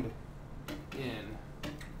sound in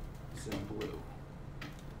is in blue.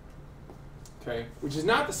 Okay, which is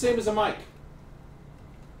not the same as a mic.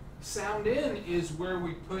 Sound in is where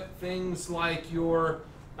we put things like your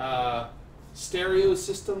stereo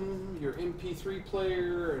system, your MP3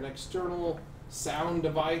 player, an external sound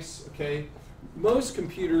device. Okay, most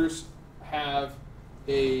computers have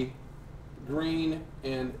a green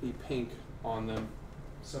and a pink on them.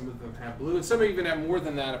 Some of them have blue, and some even have more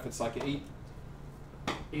than that if it's like eight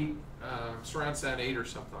surround sound 8 or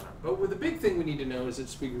something on it. But the big thing we need to know is that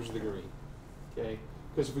speakers are the green. Okay,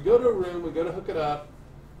 because if we go to a room, we go to hook it up,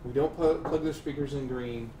 we don't plug their speakers in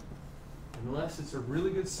green, unless it's a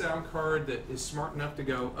really good sound card that is smart enough to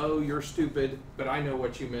go, oh, you're stupid, but I know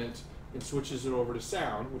what you meant, and switches it over to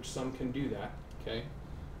sound, which some can do that, okay,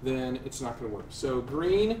 then it's not going to work. So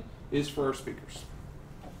green is for our speakers.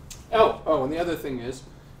 Oh, and the other thing is,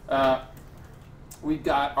 we've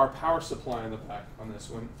got our power supply in the back on this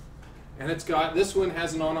one. And this one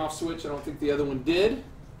has an on-off switch. I don't think the other one did.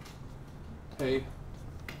 Okay,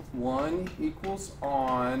 1 equals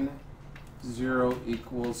on, 0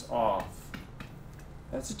 equals off.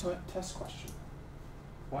 That's a test question.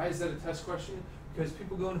 Why is that a test question? Because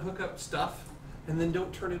people go and hook up stuff and then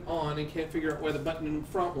don't turn it on and can't figure out why the button in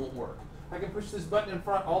front won't work. I can push this button in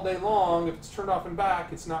front all day long. If it's turned off and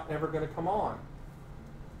back, it's not ever going to come on.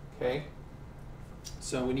 Okay?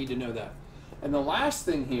 So we need to know that. And the last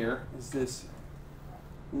thing here is this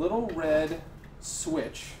little red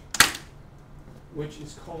switch, which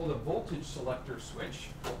is called a voltage selector switch,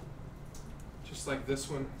 just like this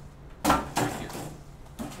one right here.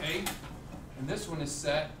 Okay? And this one is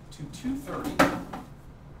set to 230.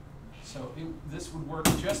 So this would work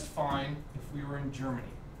just fine if we were in Germany.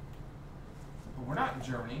 But we're not in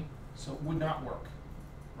Germany, so it would not work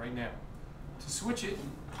right now. To switch it,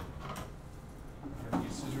 I'm going to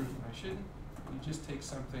use scissors when I shouldn't. You just take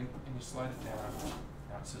something and you slide it down.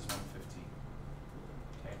 Now it says 115.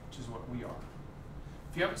 Okay, which is what we are.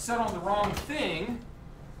 If you have it set on the wrong thing,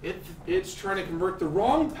 it's trying to convert the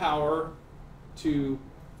wrong power to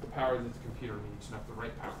the power that the computer needs, not the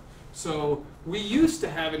right power. So we used to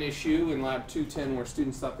have an issue in Lab 210 where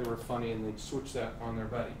students thought they were funny and they'd switch that on their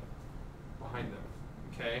buddy behind them.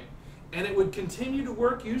 Okay? And it would continue to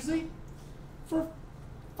work usually for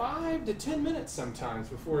 5 to 10 minutes sometimes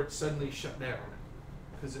before it suddenly shut down.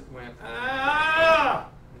 Because it went, ah!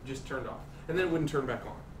 It just turned off. And then it wouldn't turn back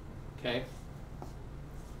on. Okay?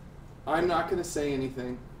 I'm not going to say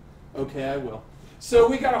anything. Okay, I will. So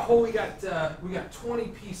we got 20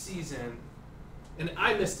 PCs in, and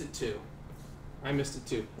I missed it too.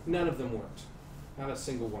 None of them worked. Not a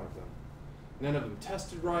single one of them. None of them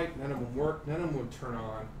tested right. None of them worked. None of them would turn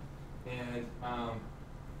on. And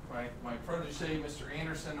my protege, Mr.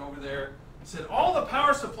 Anderson over there, said all the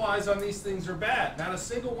power supplies on these things are bad. Not a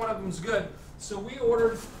single one of them is good. So we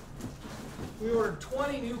ordered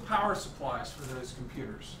 20 new power supplies for those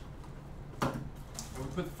computers. And we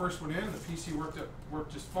put the first one in. The PC worked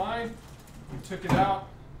just fine. We took it out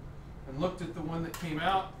and looked at the one that came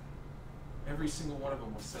out. Every single one of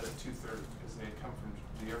them was set at 230 because they had come from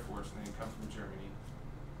the Air Force and they had come from Germany.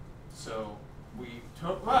 So we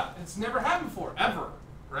took, but it's never happened before, ever,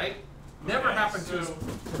 right? Never Okay, happened to us so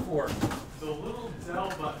before. The little Dell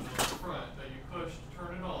button in front that you push to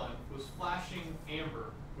turn it on was flashing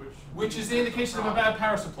amber, Which is the indication of a bad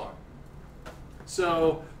power supply.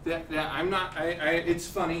 So it's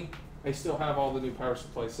funny. I still have all the new power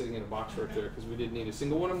supplies sitting in a box right there because we didn't need a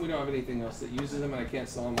single one of them. We don't have anything else that uses them, and I can't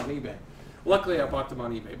sell them on eBay. Luckily, I bought them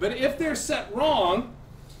on eBay. But if they're set wrong,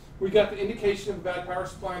 we got the indication of a bad power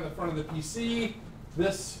supply in the front of the PC.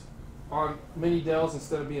 This, on many Dells,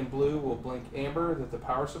 instead of being blue, will blink amber that the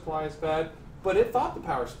power supply is bad. But it thought the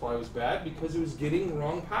power supply was bad because it was getting the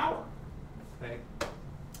wrong power. Okay?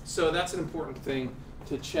 So that's an important thing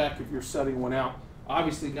to check if you're setting one out.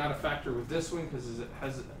 Obviously not a factor with this one because it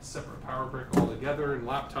has a separate power brick altogether, and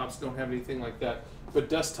laptops don't have anything like that, but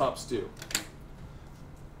desktops do.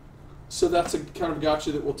 So that's a kind of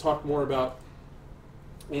gotcha that we'll talk more about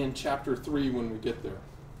in Chapter 3 when we get there.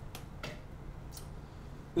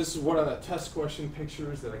 This is one of the test question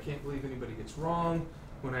pictures that I can't believe anybody gets wrong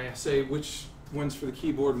when I say which one's for the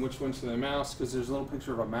keyboard and which one's for the mouse, because there's a little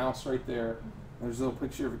picture of a mouse right there, and there's a little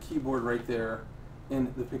picture of a keyboard right there,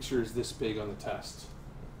 and the picture is this big on the test.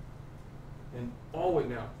 And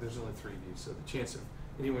now there's only 3 of you, so the chance of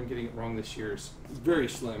anyone getting it wrong this year is very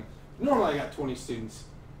slim. Normally I got 20 students,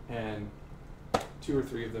 and 2 or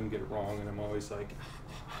 3 of them get it wrong, and I'm always like,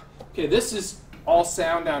 okay, this is all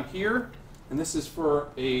sound down here, and this is for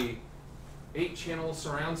a 8-channel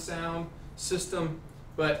surround sound system.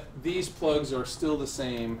 But these plugs are still the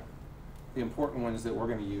same. The important ones that we're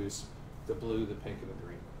going to use, the blue, the pink, and the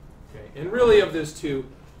green. Okay, and really of those two,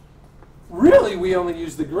 really we only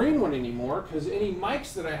use the green one anymore because any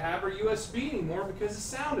mics that I have are USB anymore because the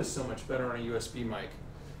sound is so much better on a USB mic.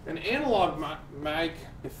 An analog mic,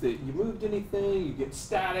 if you moved anything, you get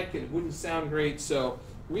static and it wouldn't sound great. So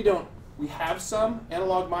we have some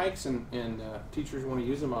analog mics and teachers want to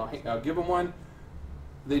use them. I'll give them one.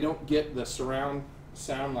 They don't get the surround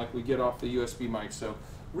sound like we get off the USB mic. So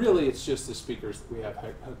really it's just the speakers that we have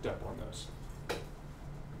hooked up on those.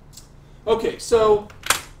 Okay, so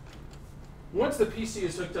once the PC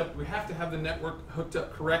is hooked up, we have to have the network hooked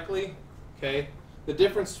up correctly. Okay. The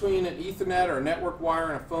difference between an Ethernet or a network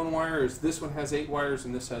wire and a phone wire is this one has 8 wires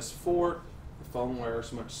and this has 4. The phone wire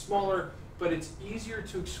is much smaller, but it's easier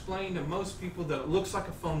to explain to most people that it looks like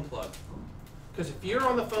a phone plug. Because if you're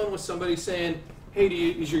on the phone with somebody saying, hey,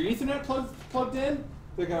 is your Ethernet plugged in?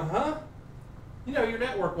 They go, huh? You know, your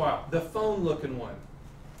network wire, the phone looking one.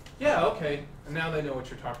 Yeah, okay. And now they know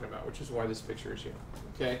what you're talking about, which is why this picture is here.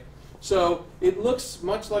 Okay? So it looks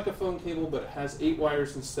much like a phone cable, but it has 8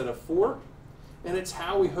 wires instead of 4. And it's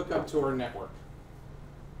how we hook up to our network.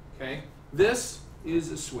 Okay? This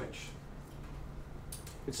is a switch.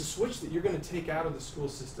 It's a switch that you're going to take out of the school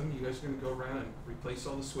system. You guys are going to go around and replace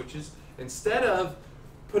all the switches. Instead of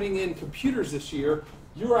putting in computers this year,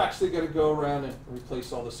 you're actually going to go around and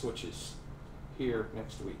replace all the switches here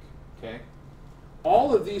next week. Okay?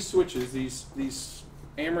 All of these switches, these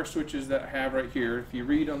Amber switches that I have right here, if you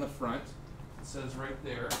read on the front, it says right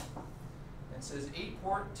there, it says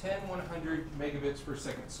 8-port, 10/100 megabits per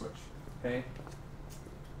second switch. Okay?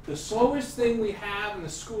 The slowest thing we have in the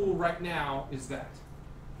school right now is that.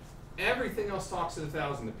 Everything else talks at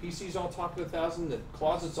 1,000. The PCs all talk at 1,000. The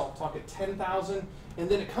closets all talk at 10,000. And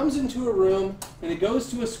then it comes into a room and it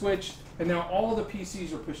goes to a switch, and now all the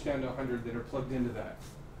PCs are pushed down to 100 that are plugged into that.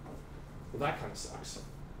 Well, that kind of sucks.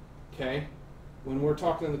 Okay? When we're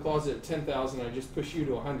talking in the closet at 10,000, I just push you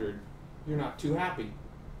to 100. You're not too happy.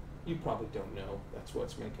 You probably don't know that's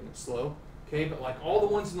what's making it slow. Okay, but like all the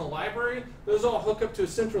ones in the library, those all hook up to a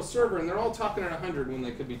central server and they're all talking at 100 when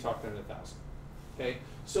they could be talking at 1,000. Okay,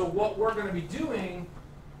 so what we're going to be doing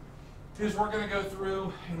is we're going to go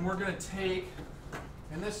through and we're going to take,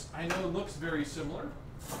 and this I know looks very similar.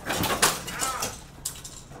 That's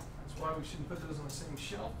why we shouldn't put those on the same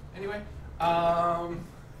shelf. Anyway,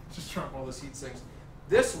 just drop all those heat sinks.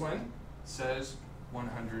 This one says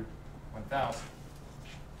 100, 1,000.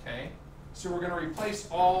 Okay, so we're going to replace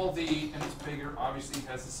all the, and it's bigger, obviously it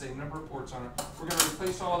has the same number of ports on it. We're going to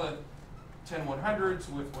replace all the 10/100s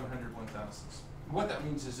with 100 1,000s. What that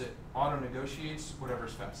means is it auto-negotiates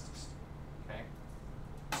whatever's fastest. Okay,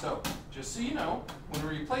 so just so you know, when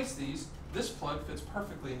we replace these, this plug fits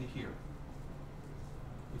perfectly into here.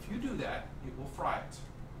 If you do that, it will fry it.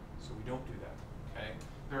 So we don't do that. Okay,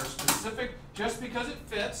 there are specific, just because it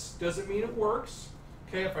fits doesn't mean it works.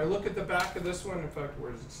 Okay, if I look at the back of this one, in fact,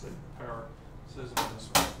 where does it say power? It says on this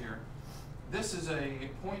one here. This is a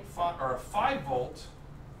 0.5 or a 5 volt,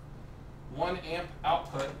 1 amp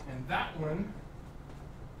output, and that one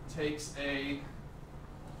takes a.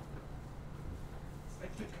 I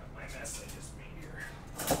pick up my mess I just made here.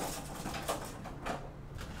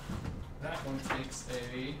 That one takes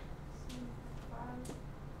a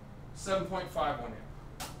 7.51 amp.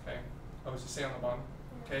 Okay, oh, does it say on the bottom?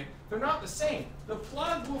 Okay, they're not the same. The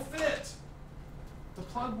plug will fit. The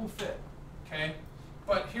plug will fit. Okay,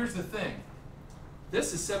 but here's the thing.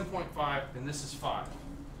 This is 7.5 and this is 5.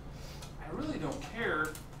 I really don't care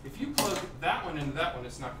if you plug that one into that one.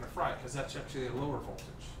 It's not going to fry because that's actually a lower voltage.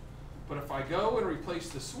 But if I go and replace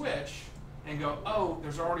the switch and go, oh,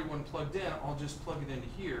 there's already one plugged in, I'll just plug it into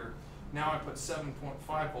here. Now I put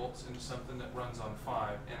 7.5 volts into something that runs on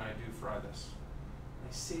 5, and I do fry this.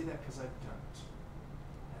 I say that because I've done it.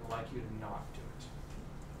 I'd like you to not do it.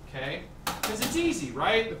 Okay? Because it's easy,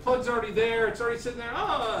 right? The plug's already there, it's already sitting there,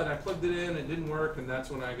 and I plugged it in, it didn't work, and that's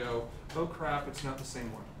when I go, oh crap, it's not the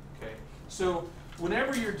same one. Okay? So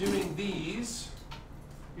whenever you're doing these,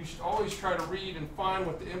 you should always try to read and find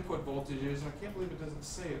what the input voltage is, and I can't believe it doesn't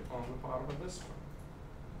say it on the bottom of this one.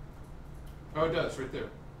 Oh, it does, right there.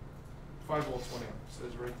 5 volts, 1 amp. It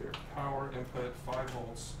says right there. Power input, 5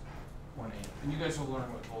 volts, 1 amp. And you guys will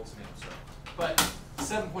learn what volts and amps are. But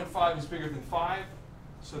 7.5 is bigger than 5,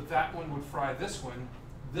 so that one would fry this one.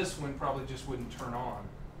 This one probably just wouldn't turn on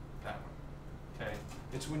that one. Okay?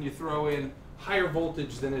 It's when you throw in higher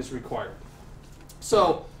voltage than is required.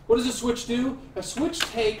 So what does a switch do? A switch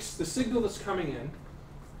takes the signal that's coming in.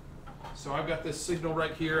 So I've got this signal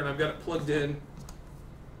right here, and I've got it plugged in.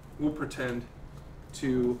 We'll pretend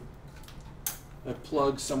to a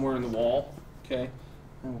plug somewhere in the wall, okay?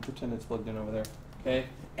 And we'll pretend it's plugged in over there, okay?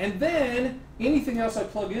 And then anything else I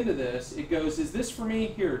plug into this, it goes, is this for me?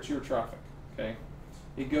 Here, it's your traffic, okay?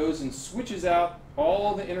 It goes and switches out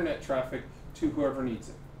all the internet traffic to whoever needs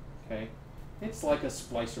it, okay? It's like a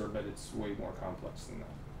splicer, but it's way more complex than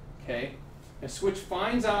that, okay? A switch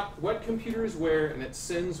finds out what computer is where, and it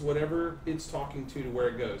sends whatever it's talking to where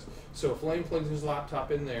it goes. So if Lane plugs his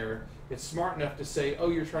laptop in there, it's smart enough to say,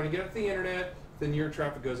 oh, you're trying to get at the internet, then your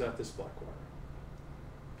traffic goes out this black wire.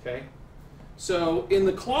 Okay? So in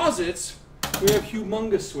the closets, we have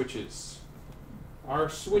humongous switches. Our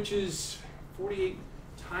switches, 48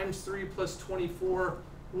 times 3 plus 24,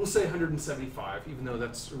 we'll say 175, even though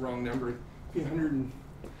that's a wrong number. It'd be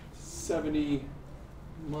 170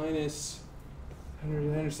 minus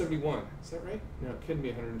 171. Is that right? No, it couldn't be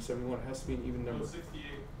 171. It has to be an even number. 168.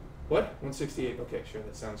 What? 168. Okay, sure,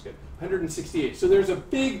 that sounds good. 168. So there's a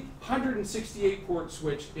big 168 port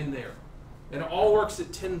switch in there. And it all works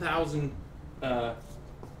at 10,000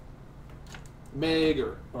 meg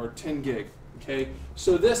or 10 gig. Okay?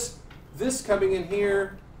 So this coming in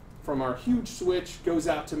here from our huge switch goes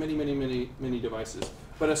out to many, many, many, many devices.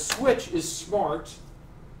 But a switch is smart,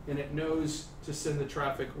 and it knows to send the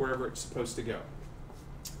traffic wherever it's supposed to go.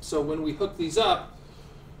 So when we hook these up,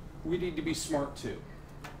 we need to be smart too,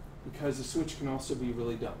 because the switch can also be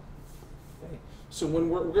really dumb. Okay? So when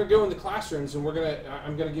we're going to go in the classrooms, and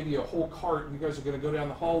I'm going to give you a whole cart. You guys are going to go down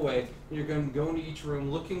the hallway, and you're going to go into each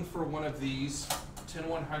room looking for one of these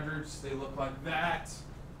 10100s. They look like that.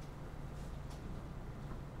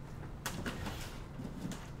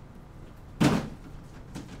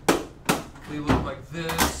 They look like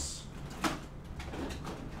this.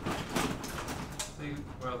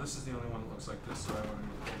 Well, this is the only one that looks like this, so I want to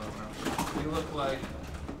pull that one out. They look like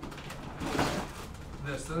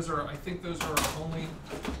this. I think those are only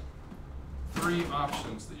 3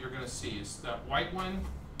 options that you're going to see. It's that white one,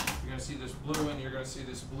 you're going to see this blue one, you're going to see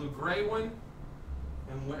this blue-gray one,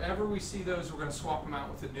 and whenever we see those, we're going to swap them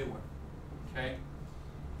out with a new one. Okay?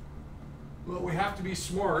 But we have to be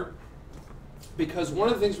smart, because one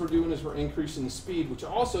of the things we're doing is we're increasing the speed, which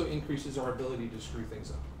also increases our ability to screw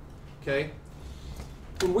things up. Okay?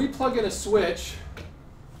 When we plug in a switch,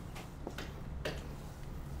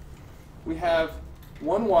 we have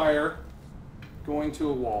one wire going to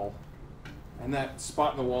a wall, and that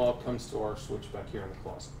spot in the wall comes to our switch back here in the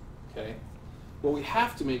closet. Okay? What we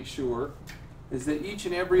have to make sure is that each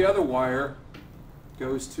and every other wire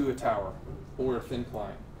goes to a tower or a thin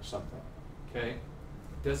client or something. Okay?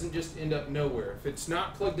 Doesn't just end up nowhere. If it's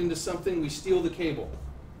not plugged into something, we steal the cable.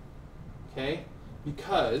 Okay?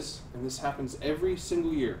 Because, and this happens every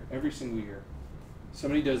single year,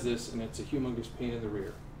 somebody does this and it's a humongous pain in the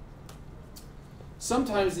rear.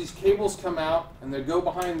 Sometimes these cables come out and they go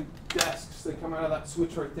behind desks. They come out of that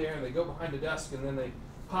switch right there and they go behind a desk and then they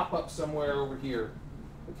pop up somewhere over here.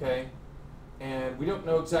 Okay? And we don't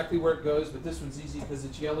know exactly where it goes, but this one's easy because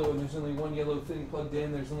it's yellow and there's only one yellow thing plugged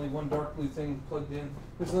in, there's only one dark blue thing plugged in,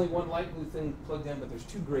 there's only one light blue thing plugged in, but there's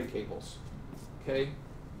 2 gray cables. Okay?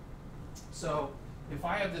 So if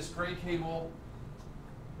I have this gray cable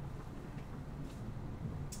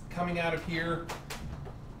coming out of here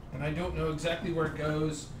and I don't know exactly where it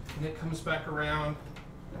goes and it comes back around,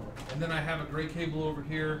 and then I have a gray cable over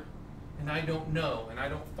here and I don't know, and I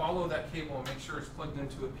don't follow that cable and make sure it's plugged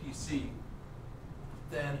into a PC,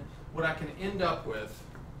 then what I can end up with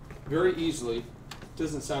very easily,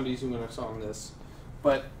 doesn't sound easy when I saw this,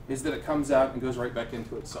 but is that it comes out and goes right back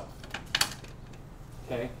into itself.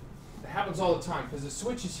 Okay? It happens all the time because the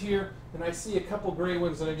switch is here and I see a couple gray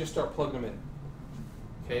ones and I just start plugging them in.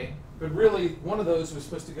 Okay? But really, one of those was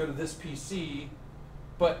supposed to go to this PC,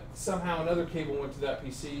 but somehow another cable went to that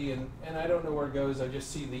PC and I don't know where it goes. I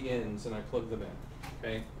just see the ends and I plug them in.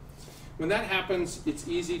 Okay? When that happens, it's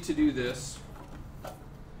easy to do this.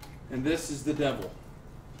 And this is the devil.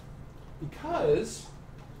 Because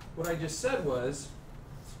what I just said was,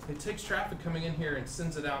 it takes traffic coming in here and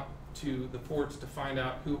sends it out to the ports to find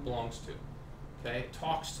out who it belongs to. Okay? It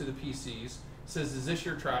talks to the PCs, says, is this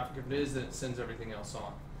your traffic? If it is, then it sends everything else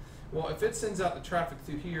on. Well, if it sends out the traffic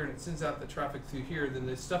through here and it sends out the traffic through here, then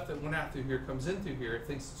the stuff that went out through here comes in through here. It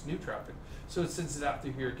thinks it's new traffic. So it sends it out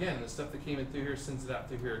through here again. The stuff that came in through here sends it out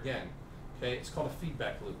through here again. Okay? It's called a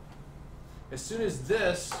feedback loop. As soon as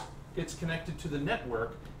this gets connected to the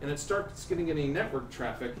network and it starts getting any network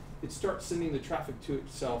traffic, it starts sending the traffic to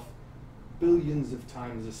itself billions of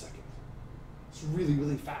times a second. It's really,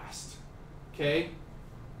 really fast. Okay?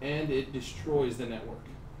 And it destroys the network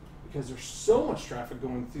because there's so much traffic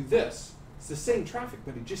going through this It's the same traffic,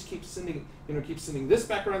 but it just keeps sending, keeps sending this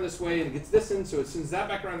back around this way, and it gets this in, so it sends that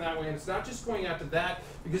back around that way, and it's not just going out to that,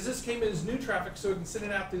 because this came in as new traffic, so it can send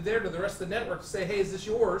it out through there to the rest of the network to say, hey, is this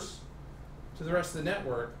yours? To the rest of the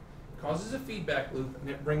network. It causes a feedback loop, and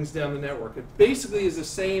it brings down the network. It basically is the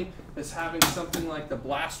same as having something like the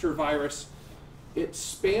Blaster virus. It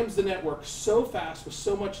spams the network so fast with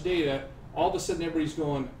so much data, all of a sudden everybody's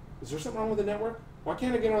going, is there something wrong with the network? Why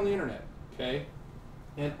can't I get on the internet? Okay?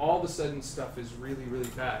 And all of a sudden stuff is really, really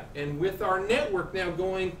bad. And with our network now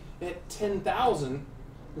going at 10,000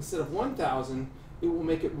 instead of 1,000, it will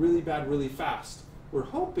make it really bad really fast. We're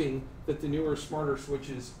hoping that the newer, smarter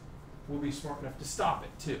switches will be smart enough to stop it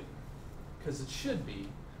too. Because it should be.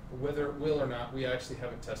 Whether it will or not, we actually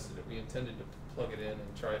haven't tested it. We intended to plug it in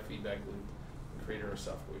and try a feedback loop and create it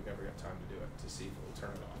ourselves, but we've never got time to do it to see if it will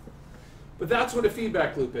turn it off. But that's what a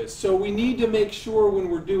feedback loop is. So we need to make sure when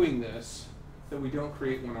we're doing this that we don't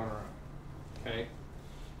create one on our own, okay?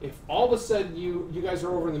 If all of a sudden you guys are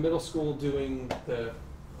over in the middle school doing the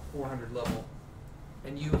 400 level,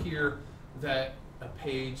 and you hear that a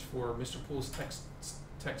page for Mr. Pool's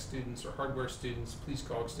tech students or hardware students, please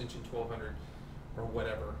call extension 1200 or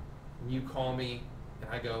whatever, and you call me and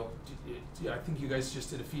I go, I think you guys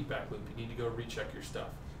just did a feedback loop, you need to go recheck your stuff.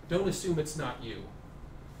 Don't assume it's not you.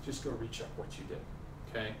 Just go recheck what you did,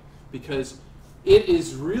 okay? Because it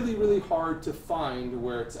is really, really hard to find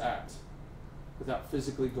where it's at without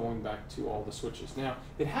physically going back to all the switches. Now,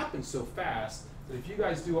 it happens so fast that if you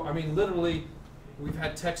guys do, I mean, literally, we've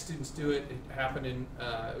had tech students do it. It happened in,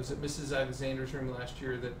 it was at Mrs. Alexander's room last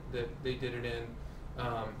year that they did it in.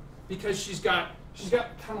 Because she's got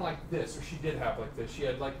kind of like this, or she did have like this. She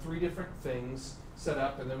had like 3 different things set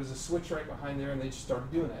up, and there was a switch right behind there, and they just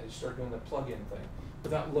started doing that. They started doing the plug-in thing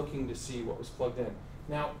without looking to see what was plugged in.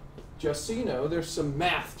 Now, just so you know, there's some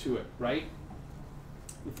math to it, right?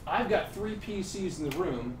 If I've got 3 PCs in the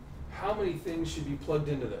room, how many things should be plugged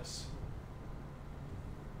into this?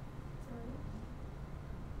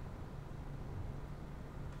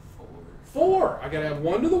 4. I gotta have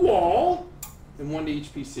 1 to the wall and 1 to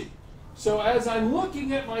each PC. So as I'm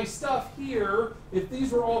looking at my stuff here, if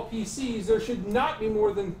these were all PCs, there should not be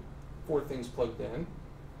more than 4 things plugged in.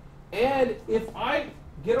 And if I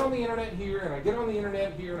get on the internet here, and I get on the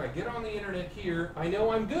internet here, and I get on the internet here, I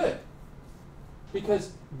know I'm good.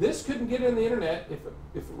 Because this couldn't get in the internet if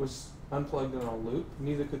it was unplugged and on a loop.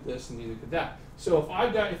 Neither could this, and neither could that. So if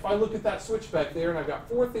I look at that switch back there, and I've got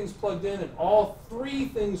 4 things plugged in, and all 3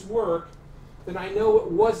 things work, then I know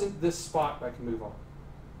it wasn't this spot. I can move on.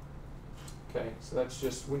 Okay, so that's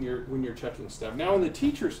just when you're checking stuff. Now in the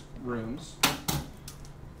teachers' rooms,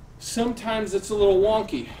 sometimes it's a little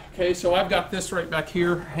wonky. Okay, so I've got this right back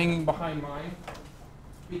here hanging behind mine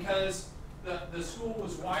because the school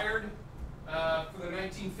was wired for the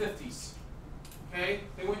 1950s. Okay,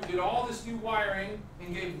 they went and did all this new wiring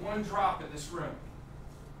and gave 1 drop in this room.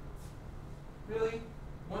 Really?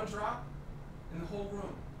 1 drop in the whole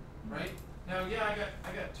room, right? Now, yeah,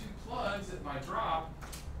 I got 2 plugs at my drop,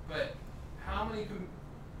 but how many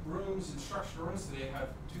rooms, instructional rooms today have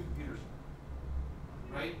 2 computers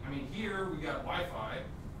in them? Right? I mean, here we got Wi-Fi.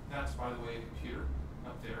 That's, by the way, a computer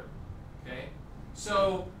up there. Okay?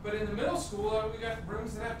 So, but in the middle school, we got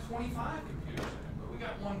rooms that have 25 computers in it, but we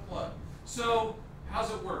got 1 plug. So,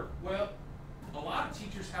 how's it work? Well, a lot of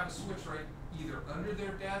teachers have a switch right either under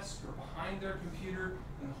their desk or behind their computer,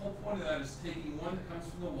 and the whole point of that is taking 1 that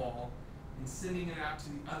comes from the wall and sending it out to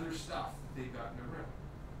the other stuff that they've got in their room.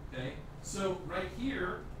 Okay? So, right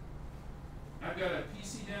here, I've got a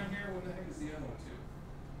PC down here. What the heck is the other one too?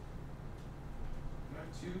 Do I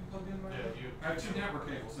have 2 plugged in my room? I have 2 network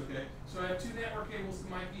cables, okay? So I have 2 network cables to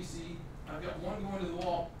my PC. I've got 1 going to the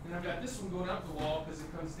wall, and I've got this one going up the wall because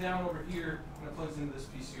it comes down over here and it plugs into this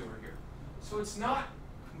PC over here. So it's not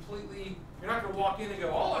completely, you're not going to walk in and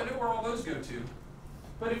go, oh, I know where all those go to.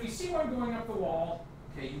 But if you see one going up the wall,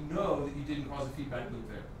 okay, you know that you didn't cause a feedback loop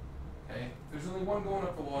there. Okay? If there's only 1 going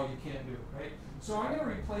up the wall, you can't do it, right? So I'm going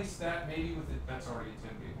to replace that maybe with it. That's already a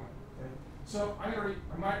 10 gig one. Okay? So I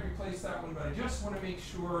might replace that one, but I just want to make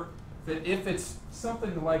sure that if it's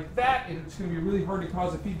something like that, it's going to be really hard to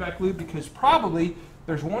cause a feedback loop because probably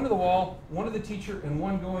there's 1 to the wall, 1 to the teacher, and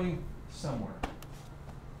 1 going somewhere.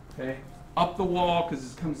 Okay? Up the wall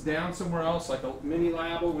because it comes down somewhere else, like a mini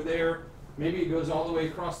lab over there. Maybe it goes all the way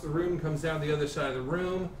across the room, comes down the other side of the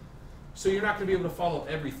room. So you're not going to be able to follow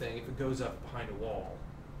everything if it goes up behind a wall.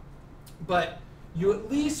 But you at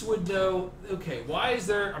least would know, okay, why is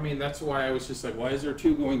there, I mean, that's why I was just like, why is there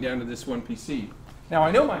 2 going down to this 1 PC? Now,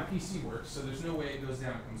 I know my PC works, so there's no way it goes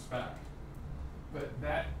down and comes back. But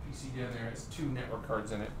that PC down there has 2 network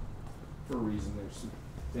cards in it for a reason. There's some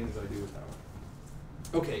things I do with that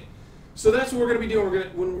one. Okay, so that's what we're going to be doing.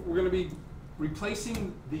 We're going to be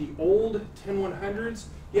replacing the old 10100s.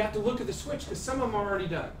 You have to look at the switch because some of them are already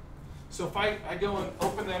done. So if I go and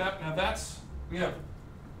open that up, now we have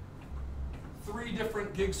 3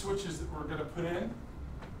 different gig switches that we're going to put in.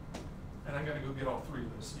 And I'm going to go get all 3 of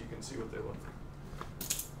them so you can see what they look like.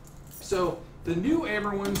 So the new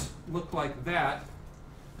Amber ones look like that.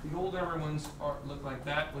 The old Amber ones look like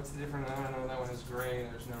that. What's the difference? I don't know. That one is gray.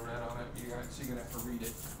 There's no red on it. So you're going to have to read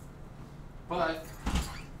it. But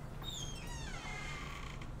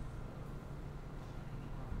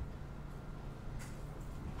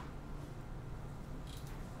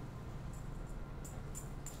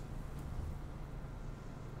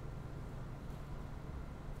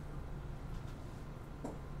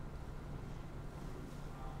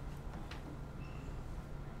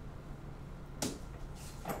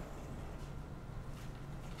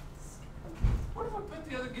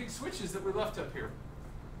the other gig switches that we left up here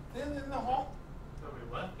in the hall. That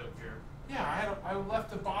we left up here. Yeah, I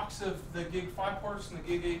left a box of the gig 5 ports and the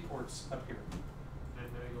gig 8 ports up here.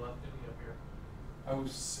 Didn't know you left any up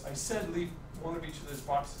here. I said leave one of each of those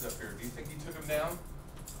boxes up here. Do you think he took them down?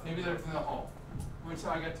 Maybe they're from the hall. Wait till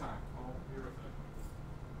I get time. I'll be right back.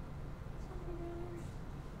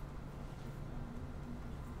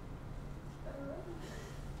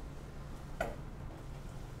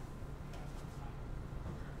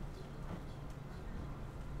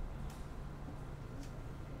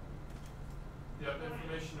 You have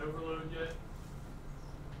information overload yet?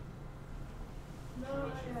 No, Too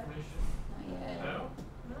much not yet. information? Not yet. No?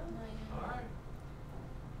 No, not yet. Alright.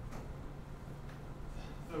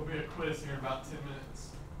 There'll be a quiz here in about 10 minutes.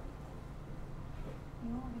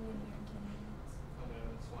 You won't be in here in 10 minutes. I know,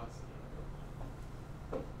 that's why I said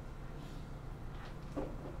that.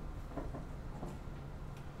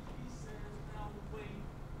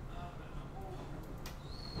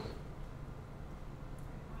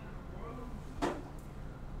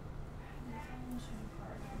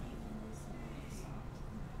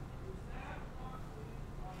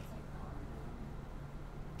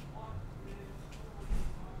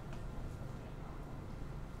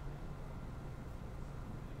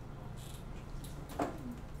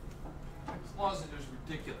 Closet is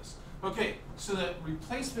ridiculous. Okay, so the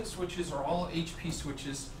replacement switches are all HP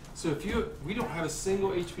switches. So we don't have a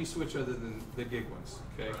single HP switch other than the gig ones.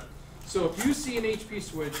 Okay, Right. so if you see an HP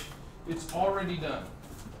switch, it's already done.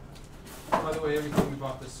 By the way, everything we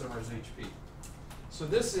bought this summer is HP. So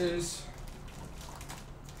this is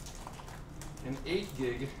an 8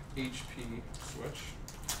 gig HP switch.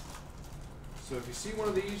 So if you see one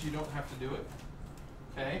of these, you don't have to do it.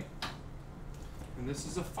 Okay. And this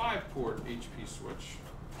is a 5-port HP switch.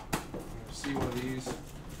 If you see one of these,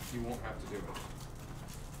 you won't have to do it.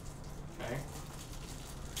 Okay?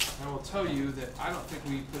 And I will tell you that I don't think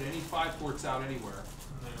we put any 5 ports out anywhere,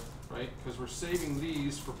 No. right? Because we're saving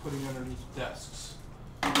these for putting underneath desks,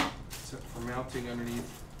 for mounting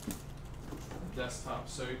underneath the desktop.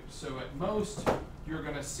 So at most, you're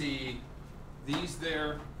going to see these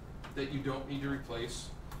there that you don't need to replace,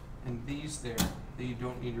 and these there that you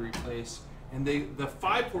don't need to replace. And the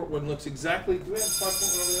 5-port one looks exactly, do we have the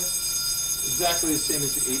 5-port one over there? Exactly the same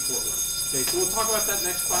as the 8-port one. Okay, so we'll talk about that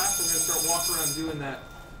next class. I'm going to start walking around doing that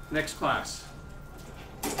next class.